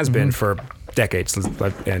 It has been for decades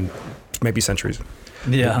and maybe centuries.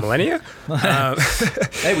 Yeah. Millennia?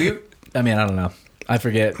 Hey, I don't know. I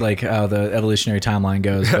forget like how the evolutionary timeline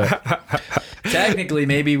goes, but technically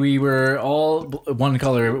maybe we were all one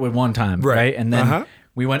color at one time, right? And then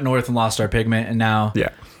we went north and lost our pigment, and now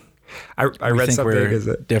I read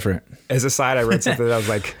something different. As a side, I read something that was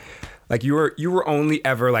like you were only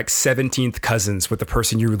ever like 17th cousins with the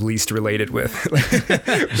person you were least related with,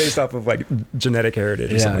 based off of like genetic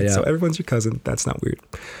heritage or something. So everyone's your cousin. That's not weird.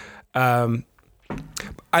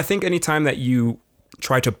 I think anytime that you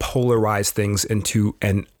try to polarize things into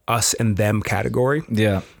an us and them category,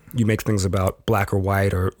 you make things about black or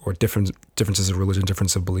white or differences of religion,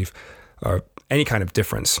 difference of belief, or any kind of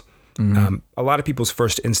difference. A lot of people's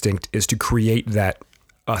first instinct is to create that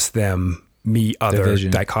us, them, me, other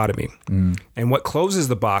Division. dichotomy. And what closes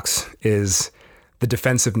the box is the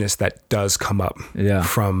defensiveness that does come up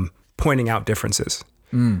from pointing out differences,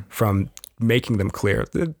 from making them clear.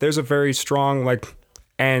 There's a very strong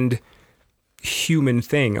and human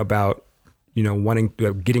thing about, wanting,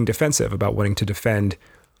 getting defensive, about wanting to defend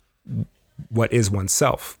what is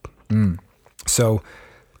oneself. So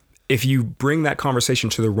if you bring that conversation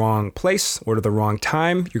to the wrong place or to the wrong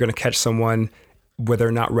time, you're going to catch someone where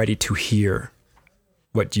they're not ready to hear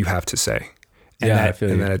what you have to say. And I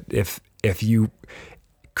feel you. that if you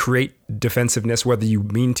create defensiveness, whether you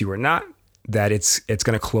mean to or not, that it's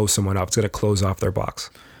going to close someone up. It's going to close off their box.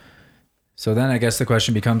 So then I guess the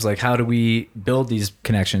question becomes how do we build these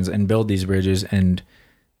connections and build these bridges and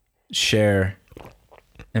share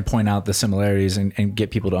and point out the similarities and get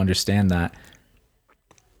people to understand that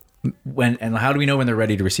and how do we know when they're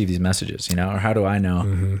ready to receive these messages, or how do I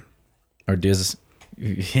know, or does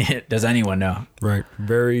anyone know? Right.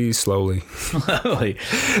 Very slowly.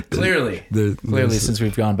 Clearly, since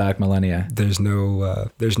we've gone back millennia, there's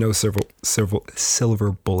no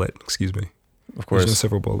silver bullet. Excuse me. Of course, there's no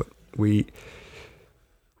silver bullet. We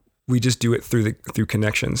just do it through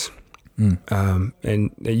connections.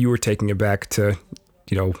 And you were taking it back to,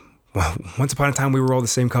 once upon a time we were all the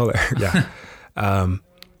same color. Yeah.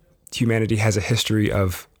 Humanity has a history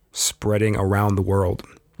of spreading around the world.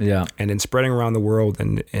 Yeah. And in spreading around the world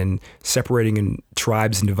and separating in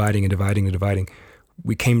tribes and dividing,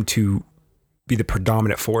 we came to be the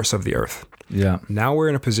predominant force of the earth. Yeah. Now we're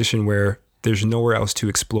in a position where there's nowhere else to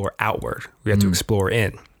explore outward. We have to explore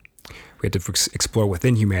in. We have to explore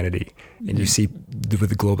within humanity. And you see with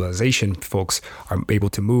the globalization, folks are able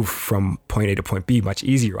to move from point A to point B much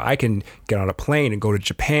easier. I can get on a plane and go to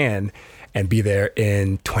Japan and be there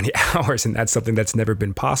in 20 hours. And that's something that's never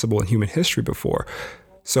been possible in human history before.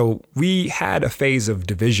 So we had a phase of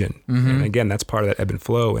division. And again, that's part of that ebb and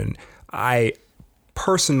flow. And I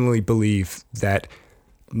personally believe that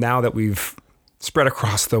now that we've spread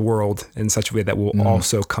across the world in such a way that we'll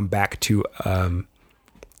also come back to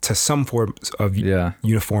some form of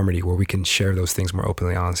uniformity where we can share those things more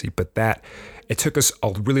openly, honestly. But it took us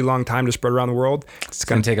a really long time to spread around the world. It's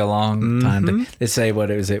going to take a long time. They say, what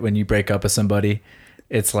is it when you break up with somebody?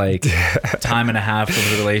 It's like time and a half of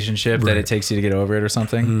the relationship that it takes you to get over it or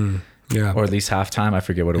something. Yeah. Or at least half time. I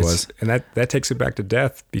forget what it was. And that takes it back to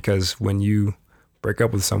death, because when you break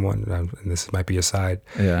up with someone, and this might be aside,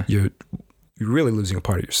 you're really losing a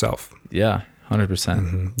part of yourself. Yeah,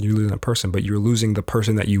 100%. You're losing a person, but you're losing the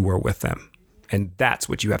person that you were with them. And that's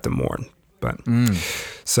what you have to mourn. But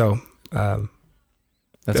so that's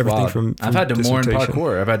everything wild. from I've had to mourn dissertation.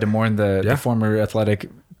 parkour. I've had to mourn the former athletic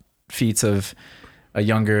feats of a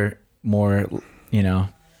younger, more,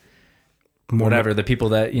 whatever, the people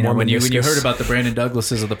that, when you heard about the Brandon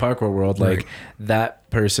Douglases of the parkour world, that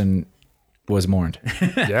person was mourned.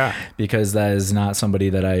 Yeah. Because that is not somebody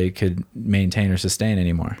that I could maintain or sustain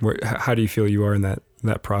anymore. How do you feel you are in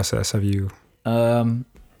that process? Have you?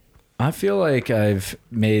 I feel like I've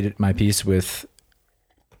made my peace with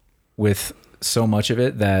so much of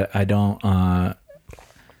it that I don't,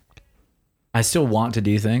 I still want to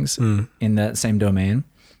do things in that same domain,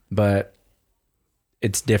 but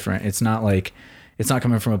it's different. It's not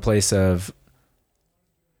coming from a place of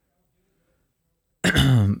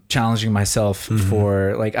challenging myself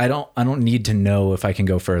for I don't need to know if I can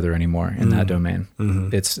go further anymore in that domain. I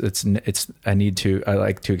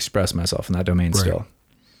like to express myself in that domain still.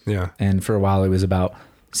 Yeah. And for a while it was about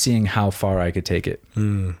seeing how far I could take it.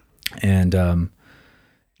 And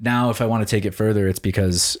now if I want to take it further,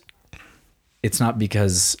 it's not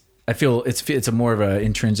because I feel it's a more of an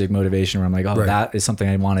intrinsic motivation where I'm like, that is something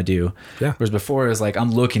I want to do. Yeah. Whereas before it was like,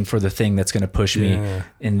 I'm looking for the thing that's going to push me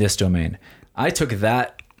in this domain. I took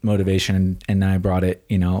that motivation and I brought it,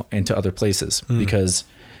 into other places because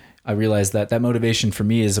I realized that motivation for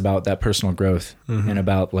me is about that personal growth and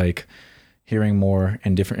about hearing more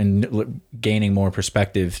and gaining more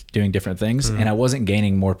perspective, doing different things. And I wasn't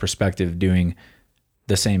gaining more perspective doing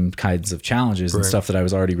the same kinds of challenges and stuff that I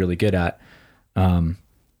was already really good at.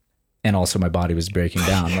 And also my body was breaking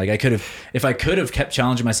down. If I could have kept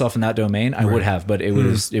challenging myself in that domain, I would have, but it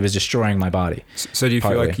was destroying my body. So do you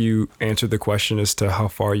feel like you answered the question as to how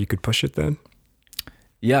far you could push it then?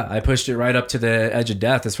 Yeah, I pushed it right up to the edge of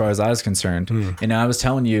death as far as I was concerned. And I was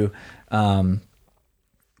telling you, some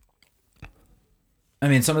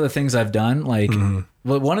of the things I've done,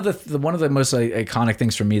 one of the most iconic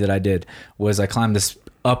things for me that I did was I climbed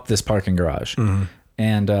up this parking garage.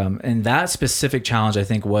 And that specific challenge, I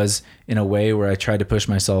think, was in a way where I tried to push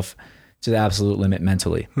myself to the absolute limit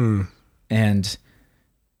mentally. And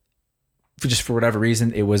just for whatever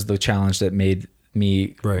reason, it was the challenge that made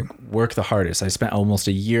me work the hardest. I spent almost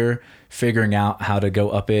a year figuring out how to go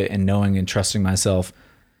up it and knowing and trusting myself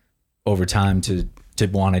over time to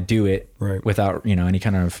want to do it without, any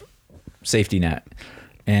kind of safety net.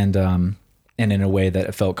 And in a way that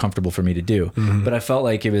it felt comfortable for me to do. But I felt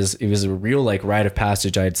like it was a real like rite of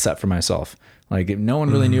passage I had set for myself. Like no one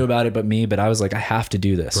really knew about it but me, but I was like, I have to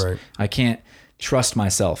do this. I can't trust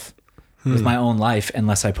myself with my own life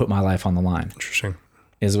unless I put my life on the line. Interesting.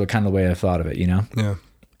 Is what kind of the way I thought of it, Yeah.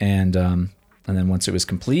 And then once it was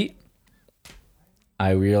complete,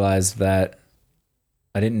 I realized that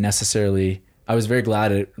I was very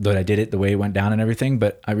glad that I did it the way it went down and everything,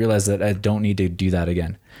 but I realized that I don't need to do that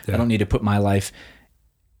again. I don't need to put my life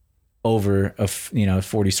over a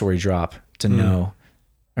 40-story drop to know,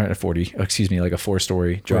 or like a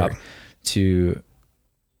 4-story drop to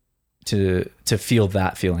feel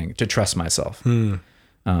that feeling, to trust myself.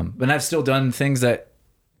 But I've still done things that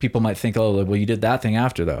people might think, oh, well, you did that thing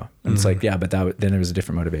after though. And it's like, yeah, but then there was a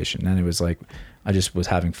different motivation. And it was like, I just was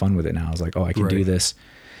having fun with it now. I was like, oh, I can do this.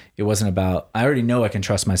 It wasn't about, I already know I can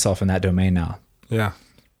trust myself in that domain now. Yeah.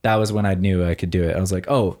 That was when I knew I could do it. I was like,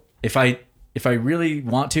 oh, if I really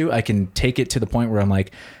want to, I can take it to the point where I'm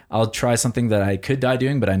like, I'll try something that I could die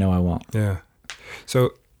doing, but I know I won't. Yeah.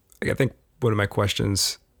 So I think one of my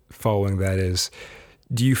questions following that is,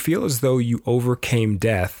 do you feel as though you overcame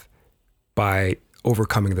death by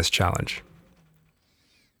overcoming this challenge?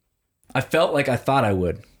 I felt like I thought I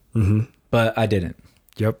would, but I didn't.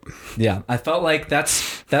 Yep. Yeah. I felt like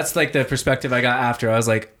that's like the perspective I got after. I was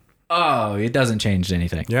like, oh, it doesn't change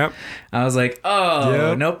anything. Yep. I was like,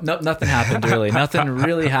 oh, nope, nothing happened really. Nothing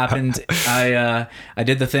really happened. I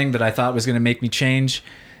did the thing that I thought was going to make me change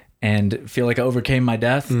and feel like I overcame my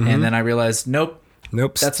death. And then I realized, nope,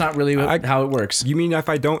 that's not really how it works. You mean if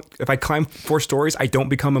I climb 4 stories, I don't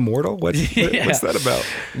become immortal? What's that about?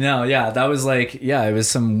 No, yeah, that was like, it was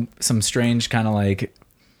some strange kind of like,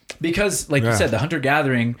 because like you said, the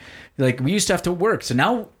hunter-gathering, like we used to have to work. So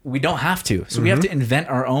now we don't have to. So we have to invent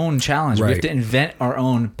our own challenge. We have to invent our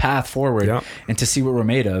own path forward and to see what we're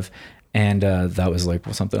made of. And that was like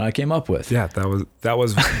something I came up with. Yeah, that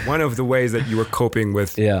was one of the ways that you were coping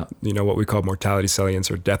with, what we call mortality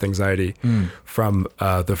salience or death anxiety from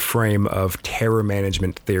the frame of terror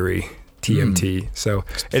management theory, TMT. So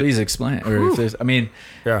please explain, or if there's,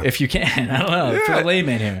 if you can, I don't know, for a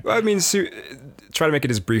layman here. I mean, try to make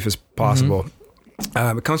it as brief as possible.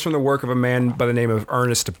 It comes from the work of a man by the name of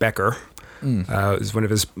Ernest Becker. Is one of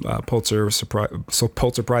his Pulitzer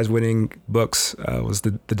Prize winning books was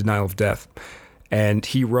the Denial of Death, and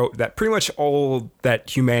he wrote that pretty much all that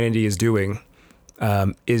humanity is doing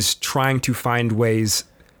is trying to find ways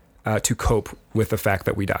to cope with the fact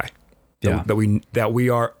that we die, that we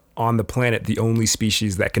are on the planet the only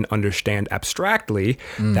species that can understand abstractly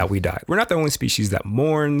that we die. We're not the only species that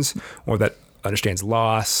mourns or that understands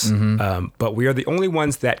loss, but we are the only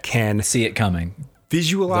ones that can see it coming.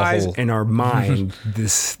 Visualize in our mind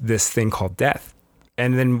this thing called death,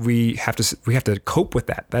 and then we have to cope with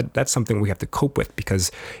that. That's something we have to cope with, because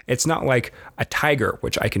it's not like a tiger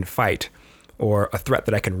which I can fight or a threat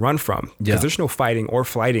that I can run from, because there's no fighting or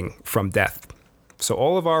flighting from death. So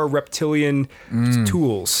all of our reptilian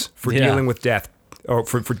tools for dealing with death or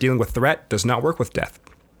for dealing with threat does not work with death.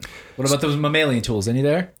 What about those mammalian tools? Any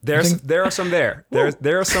there? There are some there.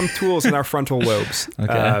 There are some tools in our frontal lobes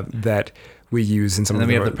that we use in some. And then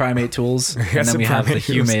we have the primate tools, and then we have the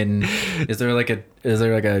human. Is there like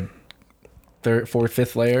a third, fourth,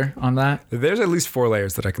 fifth layer on that? There's at least 4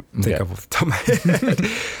 layers that I can think of off the top of my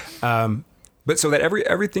head. But so that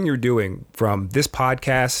everything you're doing, from this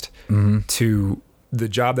podcast to the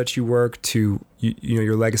job that you work to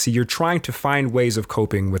your legacy, you're trying to find ways of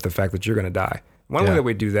coping with the fact that you're going to die. One way that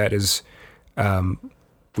we do that is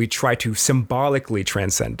we try to symbolically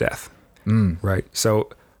transcend death, right? So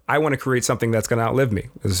I want to create something that's going to outlive me,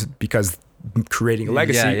 because creating a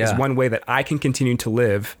legacy is one way that I can continue to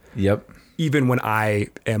live, even when I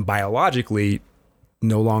am biologically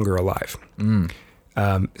no longer alive.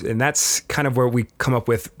 And that's kind of where we come up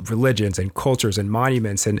with religions and cultures and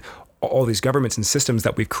monuments and all these governments and systems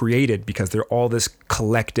that we've created, because they're all this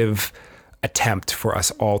collective attempt for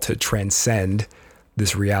us all to transcend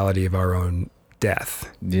this reality of our own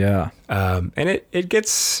death. And it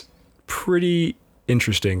gets pretty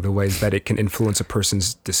interesting, the ways that it can influence a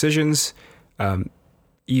person's decisions,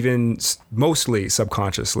 even mostly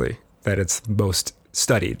subconsciously, that it's most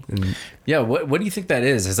studied. And what do you think that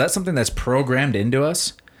is? Is that something that's programmed into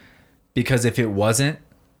us? Because if it wasn't,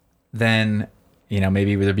 then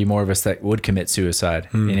maybe there'd be more of us that would commit suicide,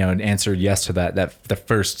 and answered yes to that the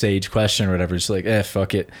first stage question or whatever. Just like,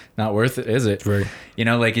 fuck it, not worth it, is it? Right.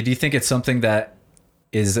 Like, do you think it's something that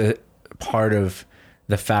is a part of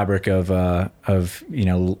the fabric of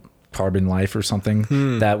carbon life or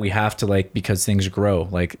something that we have to, like, because things grow,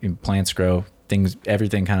 like plants grow,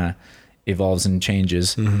 everything kind of evolves and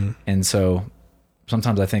changes. And so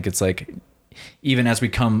sometimes I think it's like, even as we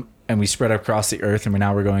come and we spread across the earth and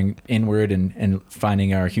we're going inward and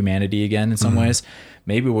finding our humanity again in some ways,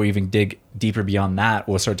 maybe we'll even dig deeper beyond that.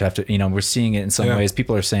 We'll start to have to, we're seeing it in some ways.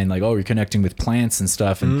 People are saying like, oh, we're connecting with plants and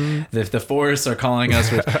stuff. And the forests are calling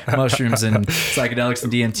us with mushrooms and psychedelics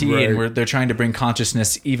and DMT. And they're trying to bring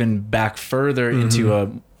consciousness even back further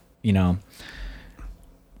into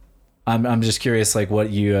I'm just curious, like what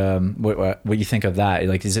you think of that.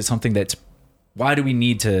 Like, is it something why do we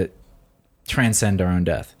need to transcend our own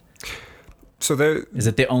death? So is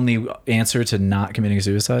it the only answer to not committing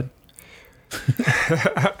suicide?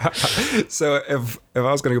 So if I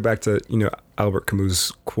was going to go back to Albert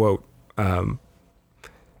Camus' quote, and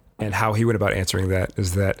how he went about answering that,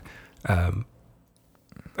 is that our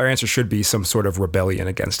answer should be some sort of rebellion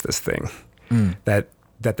against this thing, that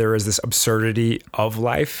there is this absurdity of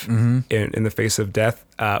life in the face of death,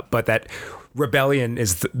 but that rebellion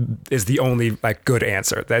is the only like good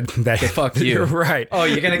answer. That fuck you, right? Oh,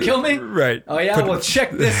 you're gonna kill me, right? Oh yeah, well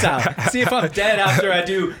check this out. See if I'm dead after I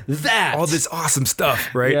do that. All this awesome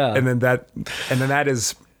stuff, right? Yeah. And then that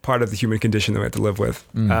is part of the human condition that we have to live with.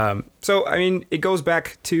 So I mean, it goes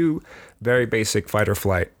back to very basic fight or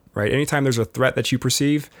flight, right? Anytime there's a threat that you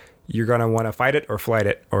perceive, you're gonna want to fight it or flight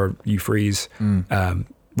it, or you freeze,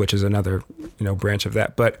 which is another branch of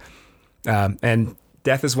that. But and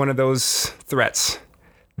death is one of those threats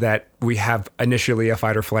that we have initially a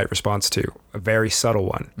fight or flight response to, a very subtle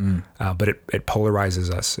one, but it polarizes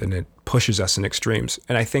us and it pushes us in extremes.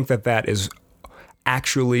 And I think that is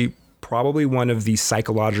actually probably one of the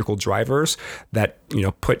psychological drivers that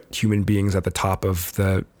put human beings at the top of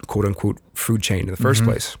the quote unquote food chain in the first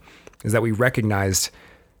place, is that we recognized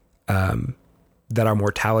that our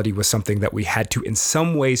mortality was something that we had to in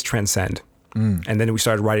some ways transcend. And then we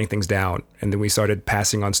started writing things down, and then we started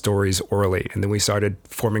passing on stories orally, and then we started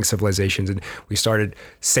forming civilizations, and we started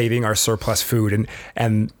saving our surplus food,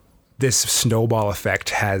 and this snowball effect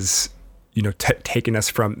has taken us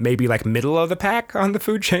from maybe like middle of the pack on the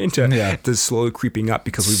food chain to slowly creeping up,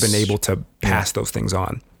 because we've been able to pass those things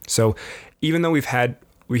on. So even though we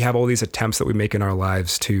have all these attempts that we make in our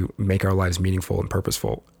lives to make our lives meaningful and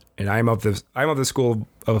purposeful, and I'm of the school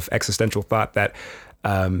of existential thought that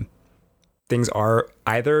things are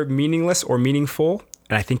either meaningless or meaningful.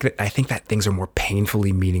 And I think that things are more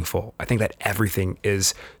painfully meaningful. I think that everything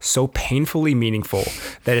is so painfully meaningful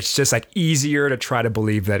that it's just like easier to try to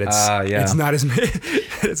believe that it's not as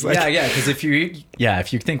it's like because if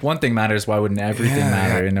you think one thing matters, why wouldn't everything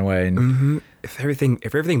matter in a way? And if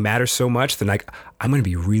everything matters so much, then I'm going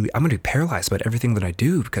to be paralyzed about everything that I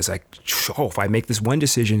do, because if I make this one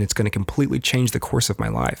decision, it's going to completely change the course of my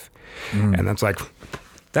life. And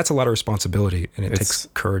that's a lot of responsibility, and it takes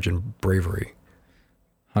courage and bravery.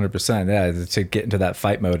 100%, yeah, to get into that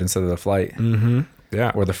fight mode instead of the flight,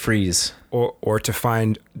 or the freeze, or to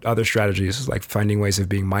find other strategies, like finding ways of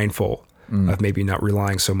being mindful, of maybe not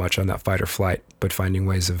relying so much on that fight or flight, but finding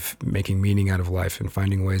ways of making meaning out of life, and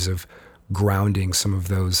finding ways of grounding some of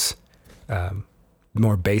those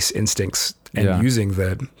more base instincts, and using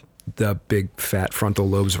the big fat frontal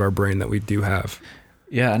lobes of our brain that we do have.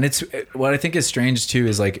 Yeah, and it's what I think is strange too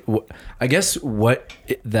is like, I guess what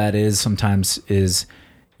that is sometimes is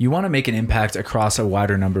you want to make an impact across a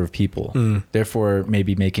wider number of people. Therefore,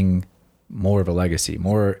 maybe making more of a legacy.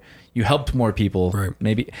 You helped more people. Right.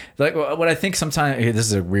 Maybe like what I think sometimes, this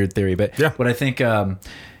is a weird theory, but what I think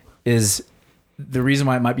is the reason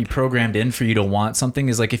why it might be programmed in for you to want something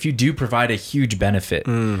is like, if you do provide a huge benefit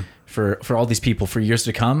for all these people for years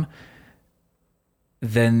to come,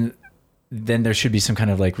 then there should be some kind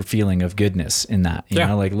of like feeling of goodness in that, you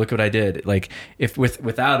know, like, look what I did. Like if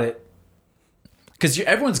without it, because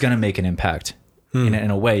everyone's going to make an impact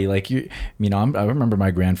in a way, like I remember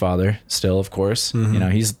my grandfather still, of course,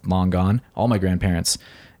 he's long gone, all my grandparents.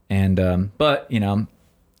 And, but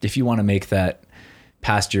if you want to make that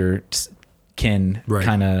past your kin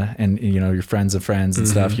kind of, and your friends of friends and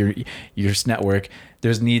stuff, your network,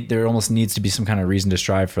 there almost needs to be some kind of reason to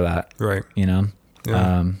strive for that. Right.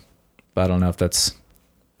 But I don't know if that's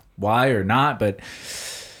why or not, but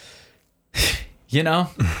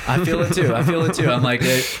I feel it too. I'm like,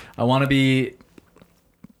 I want to be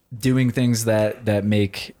doing things that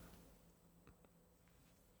make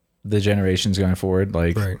the generations going forward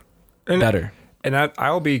like better. And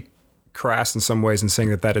I'll be crass in some ways in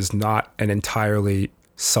saying that is not an entirely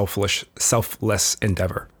selfless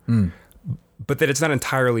endeavor, but that it's not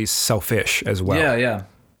entirely selfish as well. Yeah.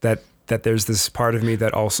 That there's this part of me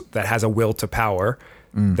that has a will to power,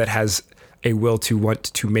 that has a will to want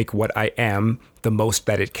to make what I am the most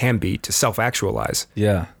that it can be, to self-actualize.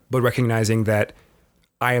 Yeah. But recognizing that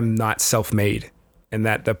I am not self-made, and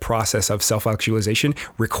that the process of self-actualization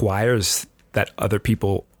requires that other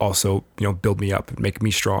people also, build me up and make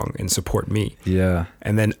me strong and support me. Yeah.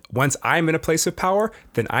 And then once I'm in a place of power,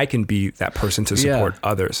 then I can be that person to support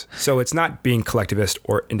others. So it's not being collectivist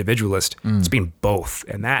or individualist, it's being both.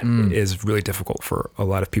 And that is really difficult for a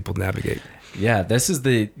lot of people to navigate. Yeah, this is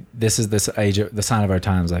this age of the sign of our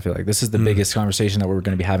times. I feel like this is the biggest conversation that we're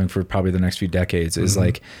going to be having for probably the next few decades, is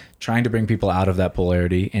like trying to bring people out of that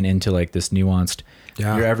polarity and into like this nuanced,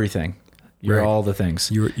 you're everything. You're all the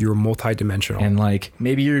things. You're multi-dimensional. And like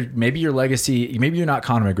maybe your legacy, maybe you're not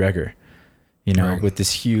Conor McGregor, with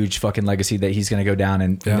this huge fucking legacy that he's going to go down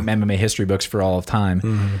in the MMA history books for all of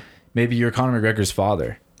time. Maybe you're Conor McGregor's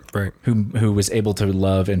father. Right. Who was able to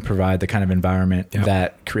love and provide the kind of environment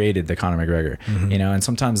that created the Conor McGregor, and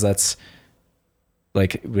sometimes that's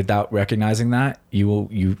like, without recognizing that,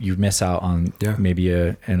 you miss out on maybe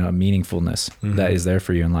a meaningfulness that is there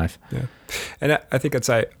for you in life. Yeah. And I think it's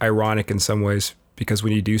ironic in some ways, because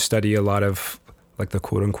when you do study a lot of like the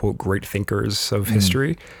quote unquote great thinkers of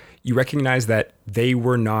history, you recognize that they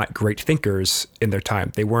were not great thinkers in their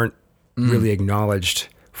time. They weren't really acknowledged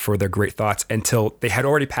for their great thoughts until they had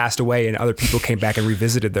already passed away and other people came back and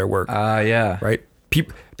revisited their work. Right?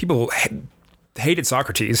 People hated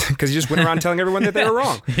Socrates because he just went around telling everyone that they were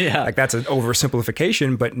wrong. Like, that's an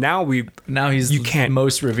oversimplification, but now he's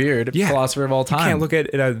most revered philosopher of all time. You can't look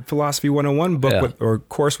at a Philosophy 101 book or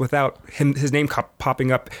course without his name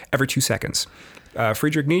popping up every 2 seconds.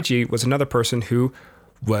 Friedrich Nietzsche was another person who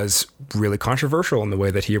was really controversial in the way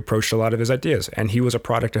that he approached a lot of his ideas, and he was a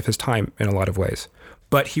product of his time in a lot of ways.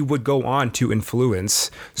 But he would go on to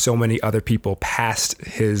influence so many other people past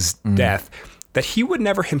his death that he would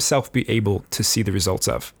never himself be able to see the results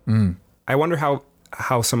of. I wonder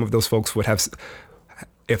how some of those folks would have,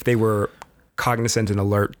 if they were cognizant and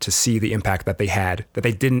alert to see the impact that they had, that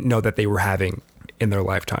they didn't know that they were having in their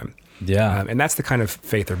lifetime. And that's the kind of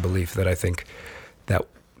faith or belief that I think that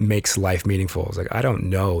makes life meaningful. It's like, I don't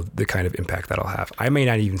know the kind of impact that I'll have. I may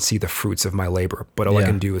not even see the fruits of my labor, but all I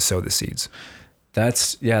can do is sow the seeds.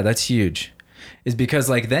 That's huge. Is because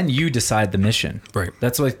like then you decide the mission. Right.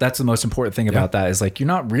 That's the most important thing about that, is like you're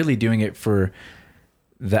not really doing it for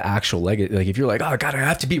the actual legacy. Like if you're like, oh God, I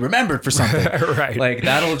have to be remembered for something. Right. Like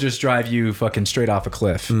that'll just drive you fucking straight off a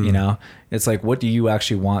cliff. It's like, what do you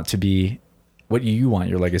actually want to be? What do you want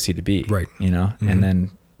your legacy to be? Right. And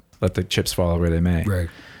then let the chips fall where they may. Right.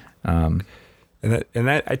 And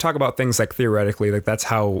that I talk about things like theoretically, like that's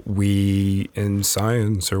how we in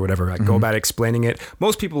science or whatever go about explaining it.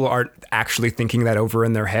 Most people aren't actually thinking that over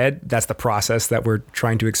in their head. That's the process that we're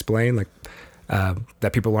trying to explain. Like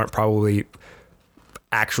that people aren't probably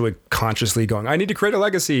actually consciously going, I need to create a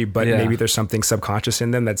legacy, but maybe there's something subconscious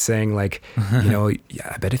in them that's saying like,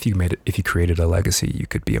 I bet if you created a legacy, you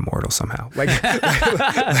could be immortal somehow. Like,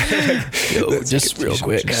 just real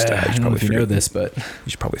quick, I don't know if you know this, but you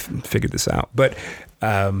should probably figure this out. But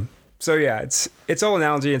so yeah, it's all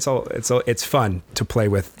analogy. It's fun to play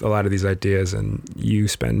with a lot of these ideas, and you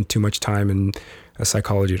spend too much time in a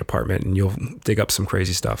psychology department, and you'll dig up some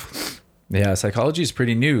crazy stuff. Yeah, psychology is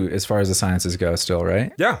pretty new as far as the sciences go still,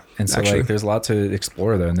 right? Yeah. And so like there's a lot to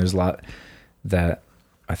explore there, and there's a lot that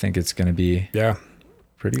I think it's going to be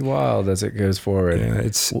pretty wild as it goes forward. Yeah,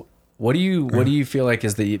 what do you feel like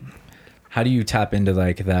is how do you tap into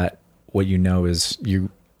like that, what is you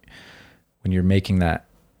when you're making that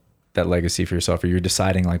legacy for yourself, or you're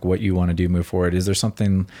deciding like what you want to do move forward? Is there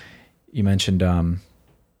something you mentioned,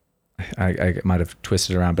 I might have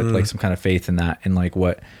twisted around, but like some kind of faith in that, and like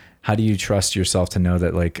how do you trust yourself to know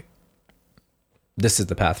that like this is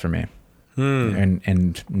the path for me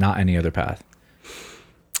and not any other path?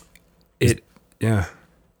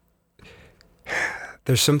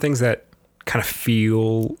 There's some things that kind of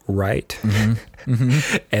feel right.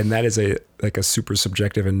 And that is a super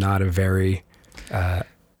subjective and not a very, not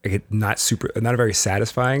a very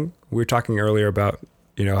satisfying. We were talking earlier about,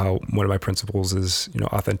 how one of my principles is,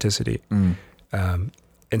 authenticity.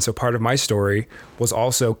 And so part of my story was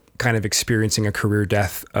also kind of experiencing a career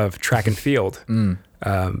death of track and field, and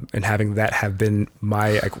having that have been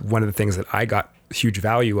one of the things that I got huge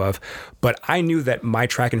value of. But I knew that my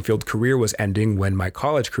track and field career was ending when my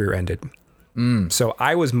college career ended. So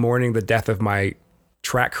I was mourning the death of my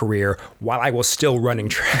track career while I was still running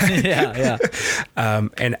track. Yeah.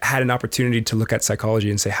 And had an opportunity to look at psychology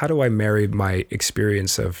and say, how do I marry my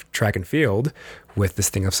experience of track and field with this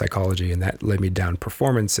thing of psychology? And that led me down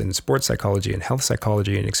performance and sports psychology and health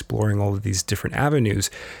psychology and exploring all of these different avenues.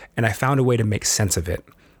 And I found a way to make sense of it.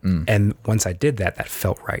 And once I did that, that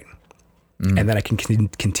felt right. And then I can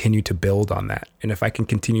continue to build on that. And if I can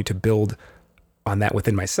continue to build on that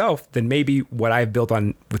within myself, then maybe what I've built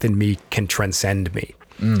on within me can transcend me.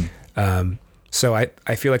 So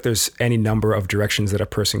I feel like there's any number of directions that a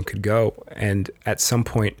person could go. And at some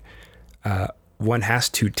point, one has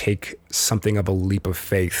to take something of a leap of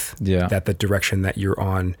faith that the direction that you're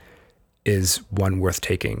on is one worth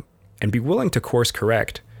taking, and be willing to course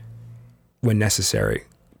correct when necessary,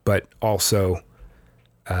 but also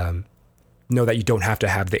know that you don't have to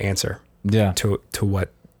have the answer to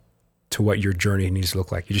what your journey needs to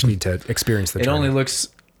look like. You just need to experience the journey. It only looks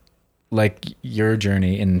like your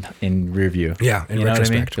journey in rear view. Yeah, in you know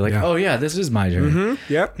retrospect. what I mean? You're like, oh yeah, this is my journey.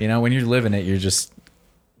 Yep. You know, when you're living it, you're just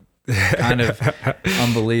kind of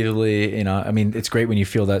unbelievably, you know, I mean, it's great when you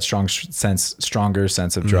feel that stronger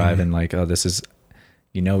sense of drive and like, oh, this is,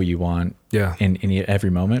 you know what you want in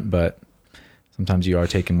every moment, but sometimes you are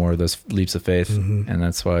taking more of those leaps of faith, and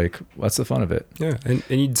that's like, what's the fun of it? Yeah,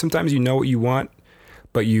 and sometimes you know what you want,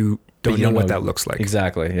 but you don't know what that looks like.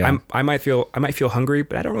 Exactly. Yeah. I might feel hungry,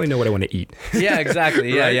 but I don't really know what I want to eat. Yeah,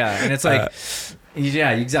 exactly. Yeah, yeah. And it's like,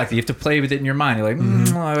 yeah, exactly. You have to play with it in your mind. You're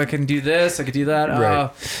like, I can do this, I could do that. Right.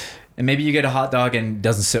 And maybe you get a hot dog and it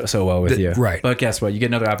doesn't sit so well with you. Right. But guess what? You get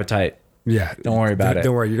another appetite. Yeah. Don't worry about it.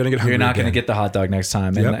 Don't worry. You're going to get hungry. You're not going to again. get the hot dog next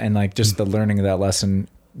time. And like just the learning of that lesson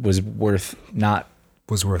was worth not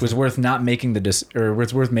making worth making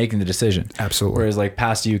the decision. Absolutely. Whereas like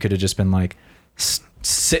past you could have just been like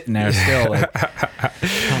sitting there still like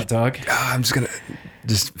hot dog. I'm just gonna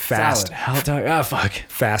fast. Salad, hot dog. Oh fuck.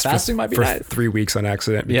 Fasting might be for nice. 3 weeks on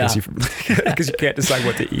accident because you can't decide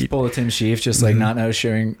what to eat. Pull a Tim Sheaf, just like not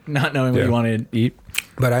knowing what you want to eat.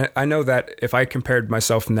 But I know that if I compared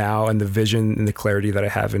myself now and the vision and the clarity that I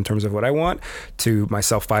have in terms of what I want to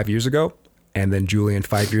myself 5 years ago, and then Julian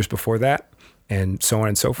 5 years before that, and so on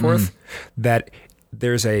and so forth, that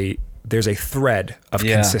there's a thread of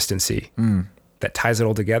consistency that ties it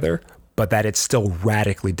all together, but that it's still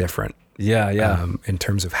radically different. Yeah. In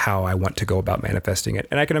terms of how I want to go about manifesting it.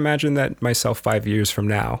 And I can imagine that myself 5 years from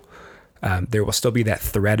now, there will still be that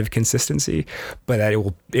thread of consistency, but that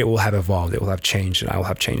it will have evolved, it will have changed, and I will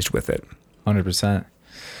have changed with it. 100%.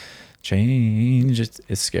 Change.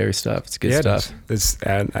 It's scary stuff. It's good stuff.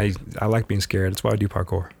 And I like being scared. That's why I do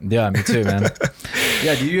parkour. Yeah, me too, man.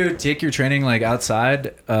 Yeah, do you take your training like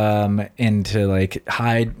outside and to like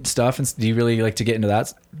hide stuff? And do you really like to get into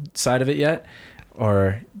that side of it yet?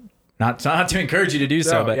 Or not to encourage you to do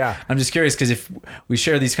so, but I'm just curious because if we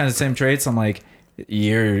share these kinds of same traits, I'm like,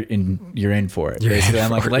 you're in for it. Basically, I'm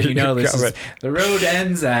like, let you know the road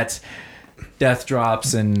ends at death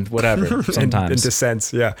drops and whatever sometimes. and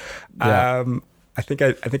descents, yeah. I think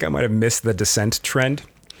I might have missed the descent trend.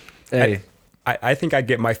 Hey. I think I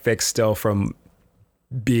get my fix still from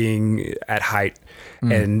being at height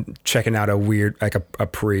and checking out a weird, like a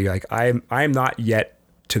pre. Like I'm not yet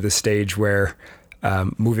to the stage where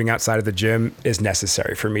moving outside of the gym is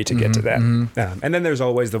necessary for me to get to that. And then there's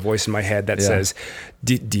always the voice in my head that says,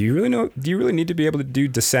 do you really need to be able to do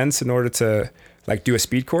descents in order to like do a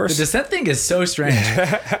speed course? The descent thing is so strange.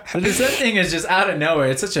 The descent thing is just out of nowhere.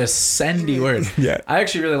 It's such a sendy word. Yeah. I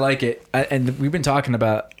actually really like it. And we've been talking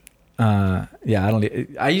about, I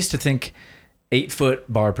used to think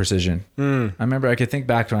 8-foot bar precision. I remember I could think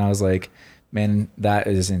back to when I was like, man, that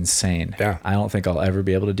is insane. Yeah. I don't think I'll ever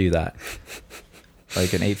be able to do that.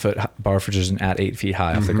 Like an 8-foot bar precision at 8 feet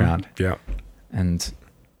high off the ground. Yeah. And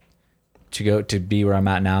to go to be where I'm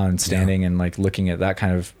at now and standing and like looking at that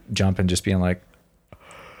kind of jump and just being like,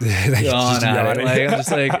 I'm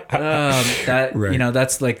just like, that, right. You know,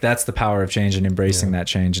 that's the power of change and embracing that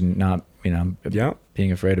change and not, you know,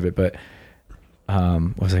 being afraid of it. But,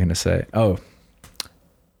 what was I going to say? Oh,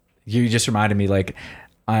 you just reminded me, like,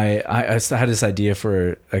 I had this idea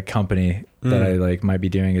for a company that I like might be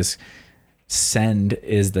doing is Send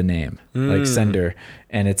is the name, like Sender.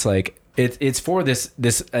 And it's like, it's for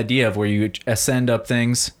this idea of where you ascend up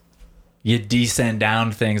things, you descend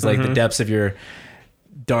down things, like the depths of your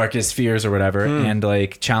darkest fears or whatever, and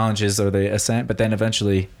like challenges or the ascent, but then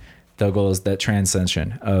eventually the goal is that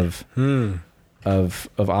transcension of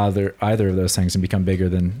either of those things and become bigger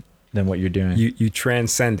than what you're doing. You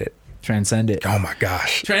transcend it. Transcend it. Oh my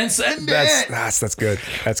gosh. Transcend That's it. that's good.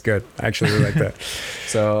 That's good. I actually really like that.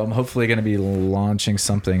 So I'm hopefully going to be launching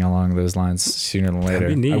something along those lines sooner than later.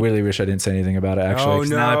 That'd be neat. I really wish I didn't say anything about it actually. Oh, 'cause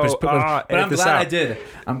now I no. just but I'm Edit this glad I out. did.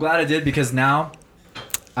 I'm glad I did because now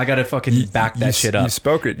I got to fucking back that shit up. You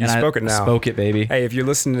spoke it. You And spoke it I now. spoke it, baby. Hey, if you're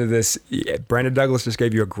listening to this, Brandon Douglas just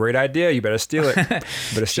gave you a great idea. You better steal it.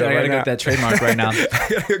 Better steal I it got to right get now. that trademark right now. I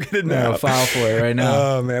gotta go get it No, now. file for it right now.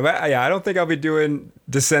 Oh man, but, yeah, I don't think I'll be doing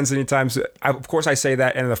descents anytime soon. Of course, I say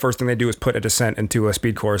that, and the first thing they do is put a descent into a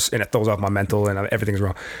speed course, and it throws off my mental, and everything's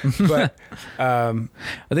wrong. But I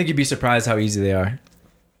think you'd be surprised how easy they are.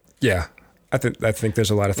 yeah, I think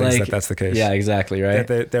there's a lot of things that's the case. Yeah, exactly, right?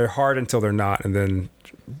 That they're hard until they're not, and then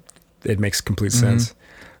it makes complete sense.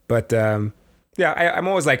 But yeah, I'm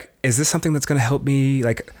always like, is this something that's going to help me?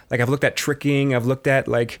 Like I've looked at tricking, I've looked at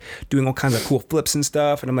like doing all kinds of cool flips and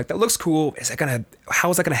stuff, and I'm like, that looks cool.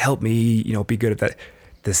 How is that gonna help me? Be good at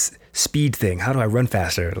this speed thing? How do I run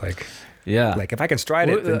faster? Yeah. Like if I can stride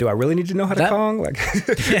it, then do I really need to know how to Kong? Like,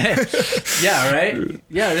 yeah, right.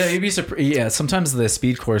 Yeah, you'd be surprised. Yeah, sometimes the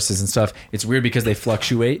speed courses and stuff, it's weird because they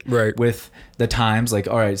fluctuate Right. with the times. Like,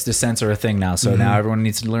 all right, it's descents are a thing now, so now everyone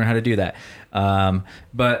needs to learn how to do that.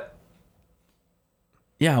 But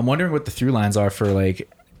yeah, I'm wondering what the through lines are for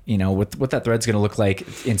what that thread's going to look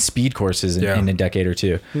like in speed courses in a decade or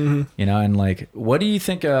two. And like, what do you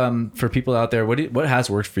think for people out there? What has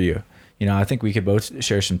worked for you? I think we could both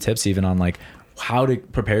share some tips even on like how to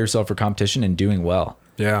prepare yourself for competition and doing well.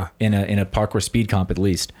 yeah, In a parkour speed comp at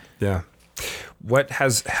least. yeah. What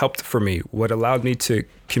has helped for me? What allowed me to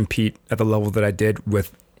compete at the level that I did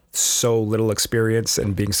with so little experience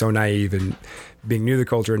and being so naive and being new to the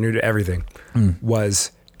culture and new to everything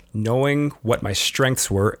was knowing what my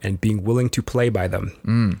strengths were and being willing to play by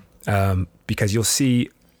them. Because you'll see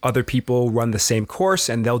other people run the same course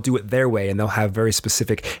and they'll do it their way and they'll have very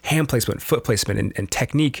specific hand placement, foot placement, and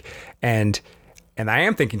technique. And I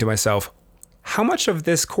am thinking to myself, how much of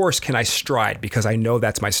this course can I stride? Because I know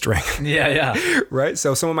that's my strength. Yeah. Right.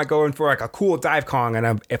 So someone might go in for like a cool dive Kong,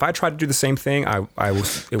 and if I tried to do the same thing,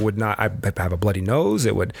 it would not. I'd have a bloody nose.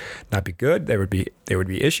 It would not be good. There would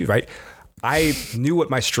be issues. Right. I knew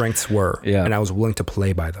what my strengths were, and I was willing to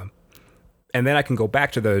play by them. And then I can go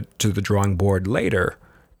back to the drawing board later,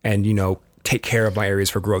 and take care of my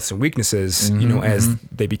areas for growths and weaknesses. As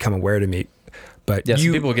they become aware to me. But some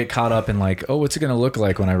people get caught up in like, oh, what's it going to look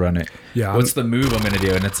like when I run it? Yeah, what's the move I'm going to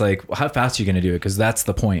do? And it's like, well, how fast are you going to do it? Because that's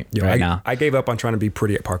the point now. I gave up on trying to be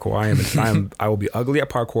pretty at parkour. I will be ugly at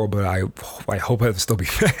parkour, but I hope I'll still be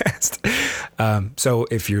fast. So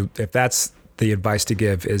if that's the advice to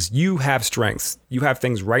give, is you have strengths, you have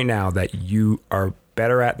things right now that you are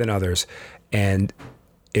better at than others, and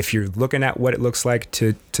if you're looking at what it looks like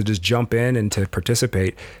to just jump in and to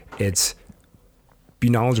participate, it's be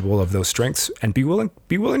knowledgeable of those strengths and be willing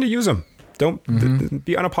to use them. Don't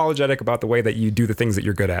be unapologetic about the way that you do the things that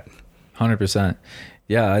you're good at. 100%.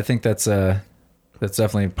 Yeah, I think that's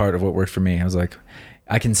definitely part of what worked for me. I was like,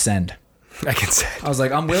 I can send. I was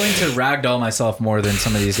like, I'm willing to ragdoll myself more than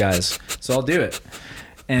some of these guys, so I'll do it.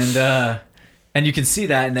 And you can see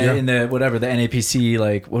that in the whatever the NAPC,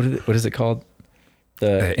 like what is it called?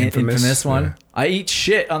 The infamous one. Yeah. I eat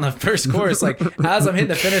shit on the first course. Like as I'm hitting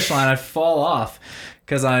the finish line, I fall off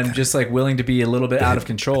because I'm just like willing to be a little bit out of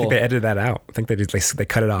control. I think they edited that out. I think they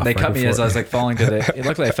cut it off. They cut me as I was like falling to the. It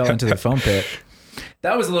looked like I fell into the foam pit.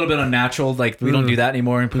 That was a little bit unnatural. Like we don't do that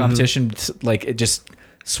anymore in competition. Like it just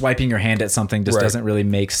swiping your hand at something just doesn't really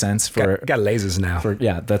make sense for. Got lasers now.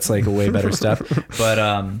 That's like a way better step. But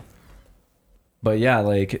yeah,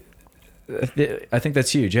 like. I think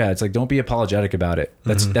that's huge. Yeah, it's like don't be apologetic about it.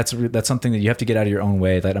 That's something that you have to get out of your own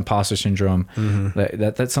way. That imposter syndrome.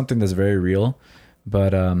 That's something that's very real.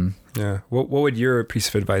 But yeah, what would your piece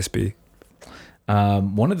of advice be?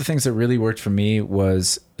 One of the things that really worked for me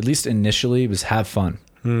was, at least initially, was have fun.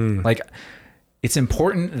 Like it's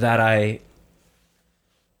important that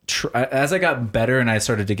as I got better and I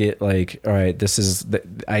started to get like, all right,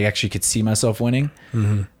 I actually could see myself winning.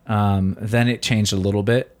 Then it changed a little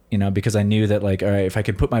bit. Because I knew that like, all right, if I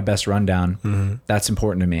could put my best run down, that's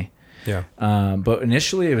important to me. Yeah. But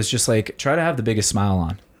initially it was just like, try to have the biggest smile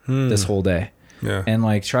on this whole day. Yeah. And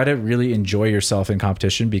like, try to really enjoy yourself in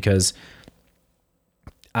competition, because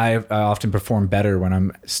I often perform better when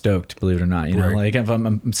I'm stoked, believe it or not, like if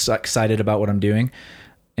I'm excited about what I'm doing.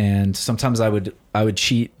 And sometimes I would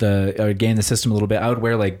cheat I would game the system a little bit. I would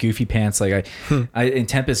wear like goofy pants. Like in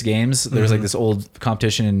Tempest Games, there was like this old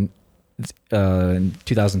competition in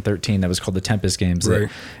 2013 that was called the Tempest Games. Right.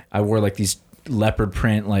 I wore like these leopard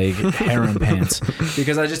print like harem pants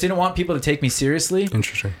because I just didn't want people to take me seriously.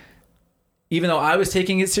 Interesting. even though I was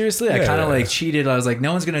taking it seriously, I Yeah, kind of yeah. like cheated. I was like,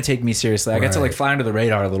 no one's going to take me seriously. I got to Right. like fly under the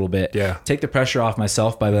radar a little bit. Yeah. Take the pressure off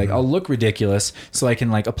myself by like, I'll look ridiculous so I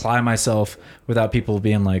can like apply myself without people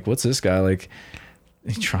being like, what's this guy? Like,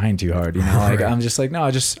 he's trying too hard, you know? Like, Right. I'm just like, no,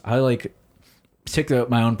 I like take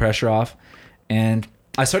my own pressure off. And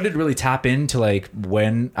I started to really tap into like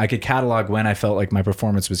when I could catalog when I felt like my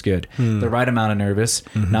performance was good. The right amount of nervous,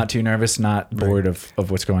 not too nervous, not bored of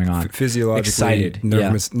what's going on. Physiologically, Excited.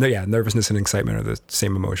 nervousness and excitement are the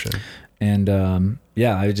same emotion. And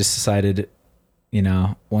I just decided, you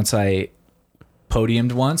know, once I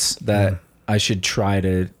podiumed once that I should try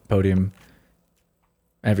to podium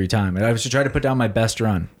every time. And I should try to put down my best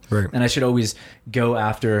run. Right. And I should always go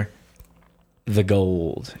after the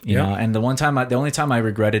gold, you Yeah. know. And the only time I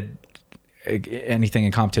regretted anything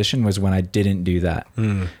in competition was when I didn't do that.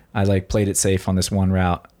 I like played it safe on this one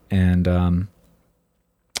route, and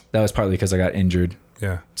that was partly because I got injured,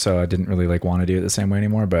 Yeah. so I didn't really like want to do it the same way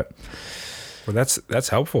anymore. But Well, that's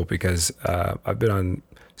helpful because I've been on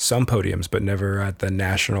some podiums, but never at the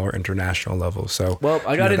national or international level. So well,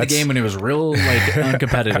 I got in the game when it was real like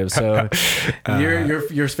uncompetitive. So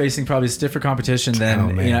you're facing probably stiffer competition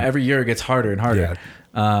than man. you know. Every year it gets harder and harder.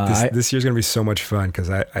 This year's gonna be so much fun because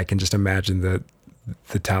I can just imagine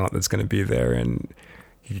the talent that's gonna be there, and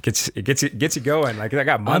it gets you going. Like I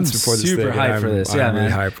got months I'm before this super thing. hyped for this. Yeah, I'm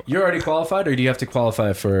man. really hyped. You're already qualified, or do you have to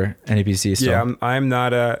qualify for NAPC still? Yeah, I'm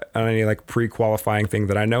not on any like pre-qualifying thing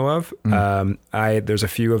that I know of. There's a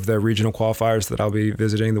few of the regional qualifiers that I'll be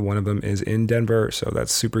visiting. The one of them is in Denver, so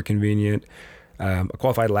that's super convenient. I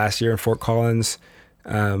qualified last year in Fort Collins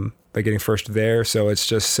by getting first there. So it's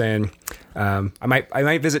just saying I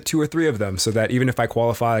might visit 2 or 3 of them so that even if I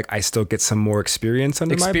qualify, like I still get some more experience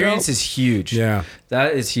under my belt. Experience is huge. Yeah.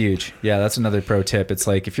 That is huge. Yeah, that's another pro tip. It's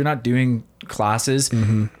like if you're not doing classes,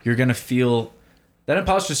 you're going to feel that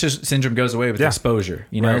imposter syndrome goes away with exposure.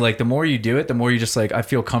 You know, Right. like the more you do it, the more you just like, I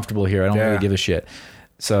feel comfortable here. I don't really give a shit.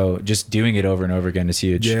 So just doing it over and over again is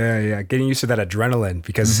huge. Yeah. Getting used to that adrenaline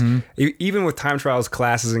because even with time trials,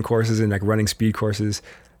 classes and courses and like running speed courses,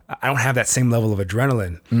 I don't have that same level of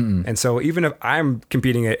adrenaline. And so even if I'm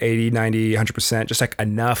competing at 80, 90, 100%, just like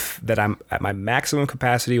enough that I'm at my maximum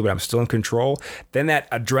capacity, but I'm still in control, then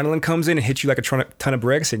that adrenaline comes in and hits you like a ton of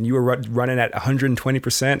bricks and you are running at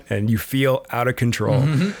 120% and you feel out of control.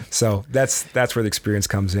 So that's where the experience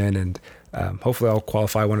comes in. And hopefully I'll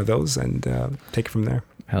qualify one of those and take it from there.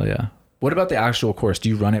 Hell yeah. What about the actual course? Do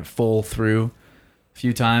you run it full through a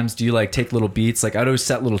few times? Do you like take little beats? Like I'd always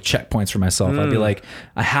set little checkpoints for myself. I'd be like,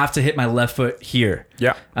 I have to hit my left foot here.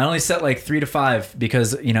 Yeah. I only set like 3 to 5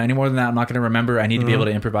 because, you know, any more than that, I'm not going to remember. I need to be able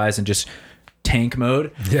to improvise and just tank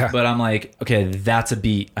mode. Yeah. But I'm like, okay, that's a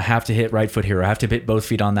beat. I have to hit right foot here. I have to hit both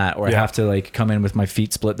feet on that, or I have to like come in with my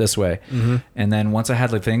feet split this way. And then once I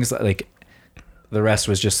had like things like the rest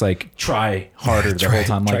was just like try harder the whole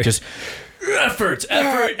time. Like just effort.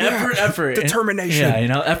 Determination. Yeah, you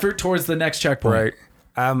know, effort towards the next checkpoint. Right.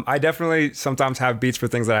 I definitely sometimes have beats for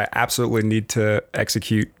things that I absolutely need to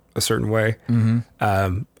execute a certain way.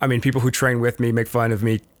 I mean, people who train with me make fun of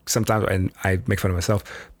me sometimes, and I make fun of myself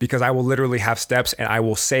because I will literally have steps and I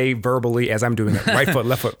will say verbally as I'm doing it, right foot,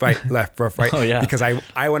 left foot, right, left, right. Oh, yeah. Because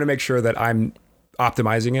I want to make sure that I'm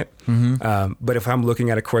optimizing it. But if I'm looking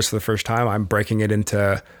at a course for the first time, I'm breaking it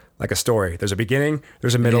into like a story. There's a beginning,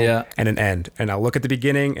 there's a middle, and an end. And I'll look at the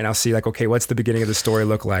beginning and I'll see like, okay, what's the beginning of the story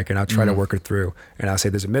look like? And I'll try to work it through. And I'll say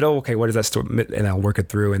there's a middle. Okay, what is that story? And I'll work it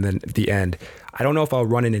through. And then at the end, I don't know if I'll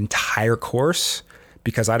run an entire course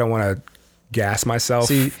because I don't want to gas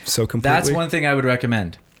myself so completely. That's one thing I would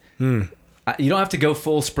recommend. You don't have to go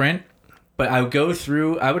full sprint, but I would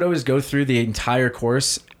always go through the entire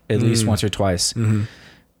course at least once or twice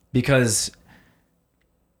because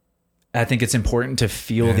I think it's important to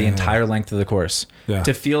feel the entire length of the course.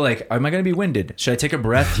 To feel like, am I going to be winded? Should I take a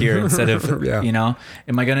breath here instead of, you know,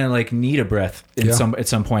 am I going to like need a breath at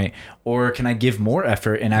some point? Or can I give more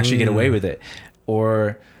effort and actually get away with it?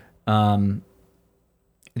 Or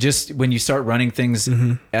just when you start running things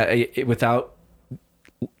without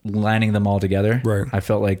lining them all together, right. I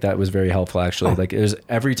felt like that was very helpful actually. Like it was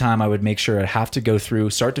every time I would make sure I have to go through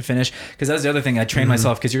start to finish, because that's the other thing I train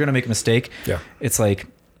myself, because you're going to make a mistake. It's like,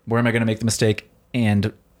 where am I going to make the mistake?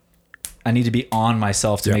 And I need to be on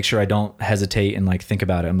myself to make sure I don't hesitate and like think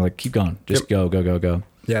about it. I'm like, keep going, just go.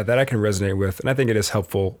 Yeah, that I can resonate with, and I think it is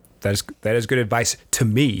helpful. That is good advice to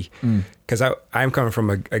me, because I'm coming from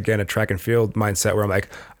a track and field mindset where I'm like,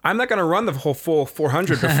 I'm not going to run the whole full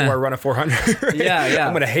 400 before I run a 400. Right? Yeah.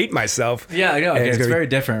 I'm going to hate myself. Yeah, I know. Okay, it's very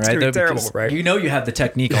different, right? It's gonna be terrible, Because right? you know you have the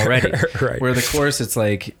technique already. Right. Where the course, it's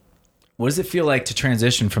like, what does it feel like to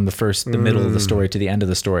transition from the middle of the story to the end of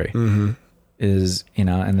the story? is, you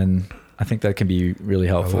know, and then I think that can be really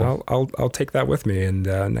helpful. Well, I'll take that with me, and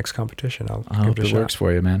next competition I'll I hope give it a works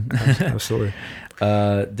for you, man. Absolutely.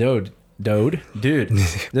 Dude,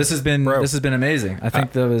 this has been amazing. I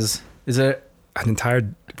think was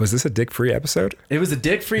this a dick-free episode? It was a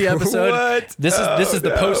dick-free episode. What? This is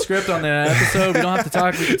the postscript on the episode. We don't have to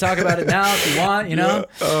talk. We can talk about it now if you want. You know.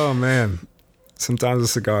 Oh man. Sometimes a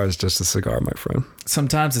cigar is just a cigar, my friend.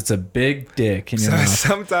 Sometimes it's a big dick in your mouth.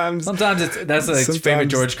 Sometimes that's a famous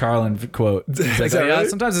George Carlin quote. He's like, oh, yeah, right?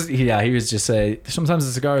 sometimes he was just say, sometimes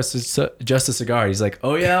a cigar is just a cigar. He's like,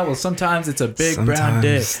 oh yeah, well sometimes it's a big brown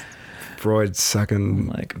dick. Freud sucking. I'm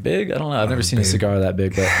like, big? I don't know. I've never seen a cigar that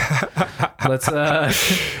big, but let's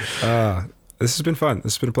this has been fun.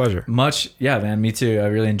 This has been a pleasure. Yeah, man, me too. I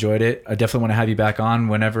really enjoyed it. I definitely want to have you back on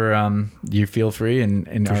whenever you feel free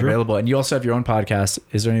and are available. And you also have your own podcast.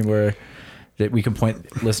 Is there anywhere that we can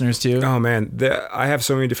point listeners to? Oh man, I have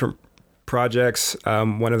so many different projects.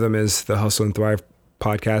 One of them is the Hustle and Thrive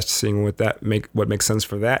podcast, seeing what makes sense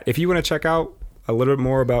for that. If you want to check out a little bit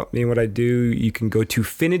more about me and what I do, you can go to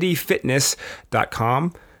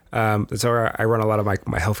finityfitness.com. That's where I run a lot of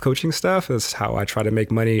my health coaching stuff. That's how I try to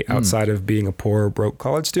make money outside of being a poor, broke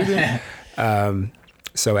college student. So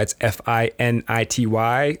it's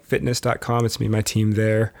FINITY fitness.com. It's me and my team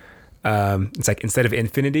there. It's like instead of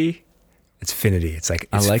infinity, it's finity. It's like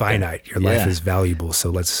it's finite. Your life is valuable. So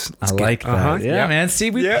let's I like that. Yeah, man. See,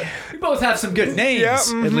 we both have some good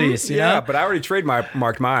names, at least. You know? But I already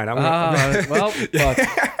trademarked mine. Well, fuck.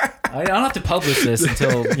 I don't have to publish this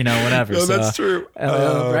until, whenever. No, that's true.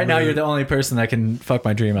 Right now, you're the only person that can fuck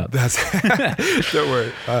my dream up. Don't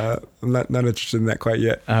worry. I'm not interested in that quite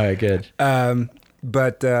yet. All right, good. And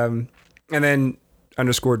then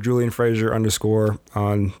 _ Julian Fraser _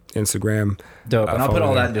 on Instagram. Dope. And I'll put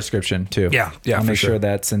all that in the description too. Yeah. I'll make sure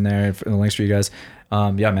that's in there for the links for you guys.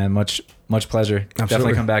 Yeah, man. Much pleasure. Absolutely.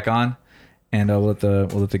 Definitely come back on, and we'll let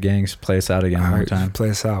the gangs play us out again one more time.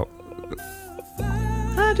 Play us out.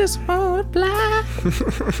 I just want to fly.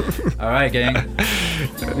 All right, gang.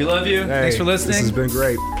 We love you. Thanks for listening. This has been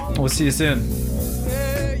great. We'll see you soon.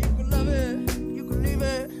 Yeah, you can love it, you can leave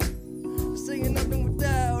it. Saying nothing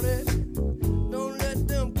without it. Don't let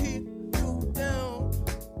them keep you down.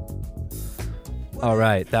 All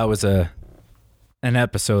right, that was an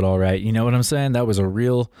episode, all right. You know what I'm saying? That was a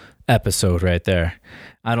real episode right there.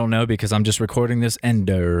 I don't know because I'm just recording this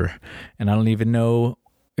ender, and I don't even know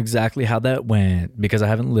exactly how that went because I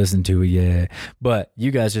haven't listened to it yet. But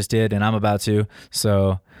you guys just did, and I'm about to.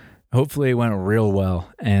 So hopefully it went real well,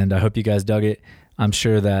 and I hope you guys dug it. I'm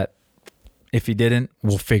sure that if you didn't,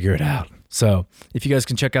 we'll figure it out. So if you guys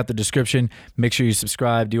can check out the description, make sure you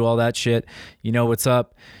subscribe, do all that shit. You know what's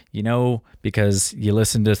up. You know, because you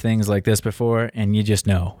listened to things like this before and you just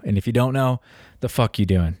know. And if you don't know, the fuck you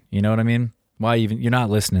doing? You know what I mean? Why even? You're not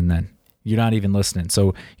listening then. You're not even listening.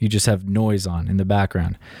 So you just have noise on in the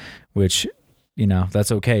background, which,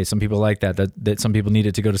 that's okay. Some people like that some people need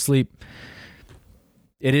it to go to sleep.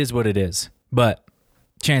 It is what it is. But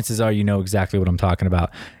chances are you know exactly what I'm talking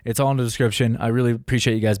about. It's all in the description. I really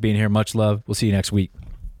appreciate you guys being here. Much love. We'll see you next week.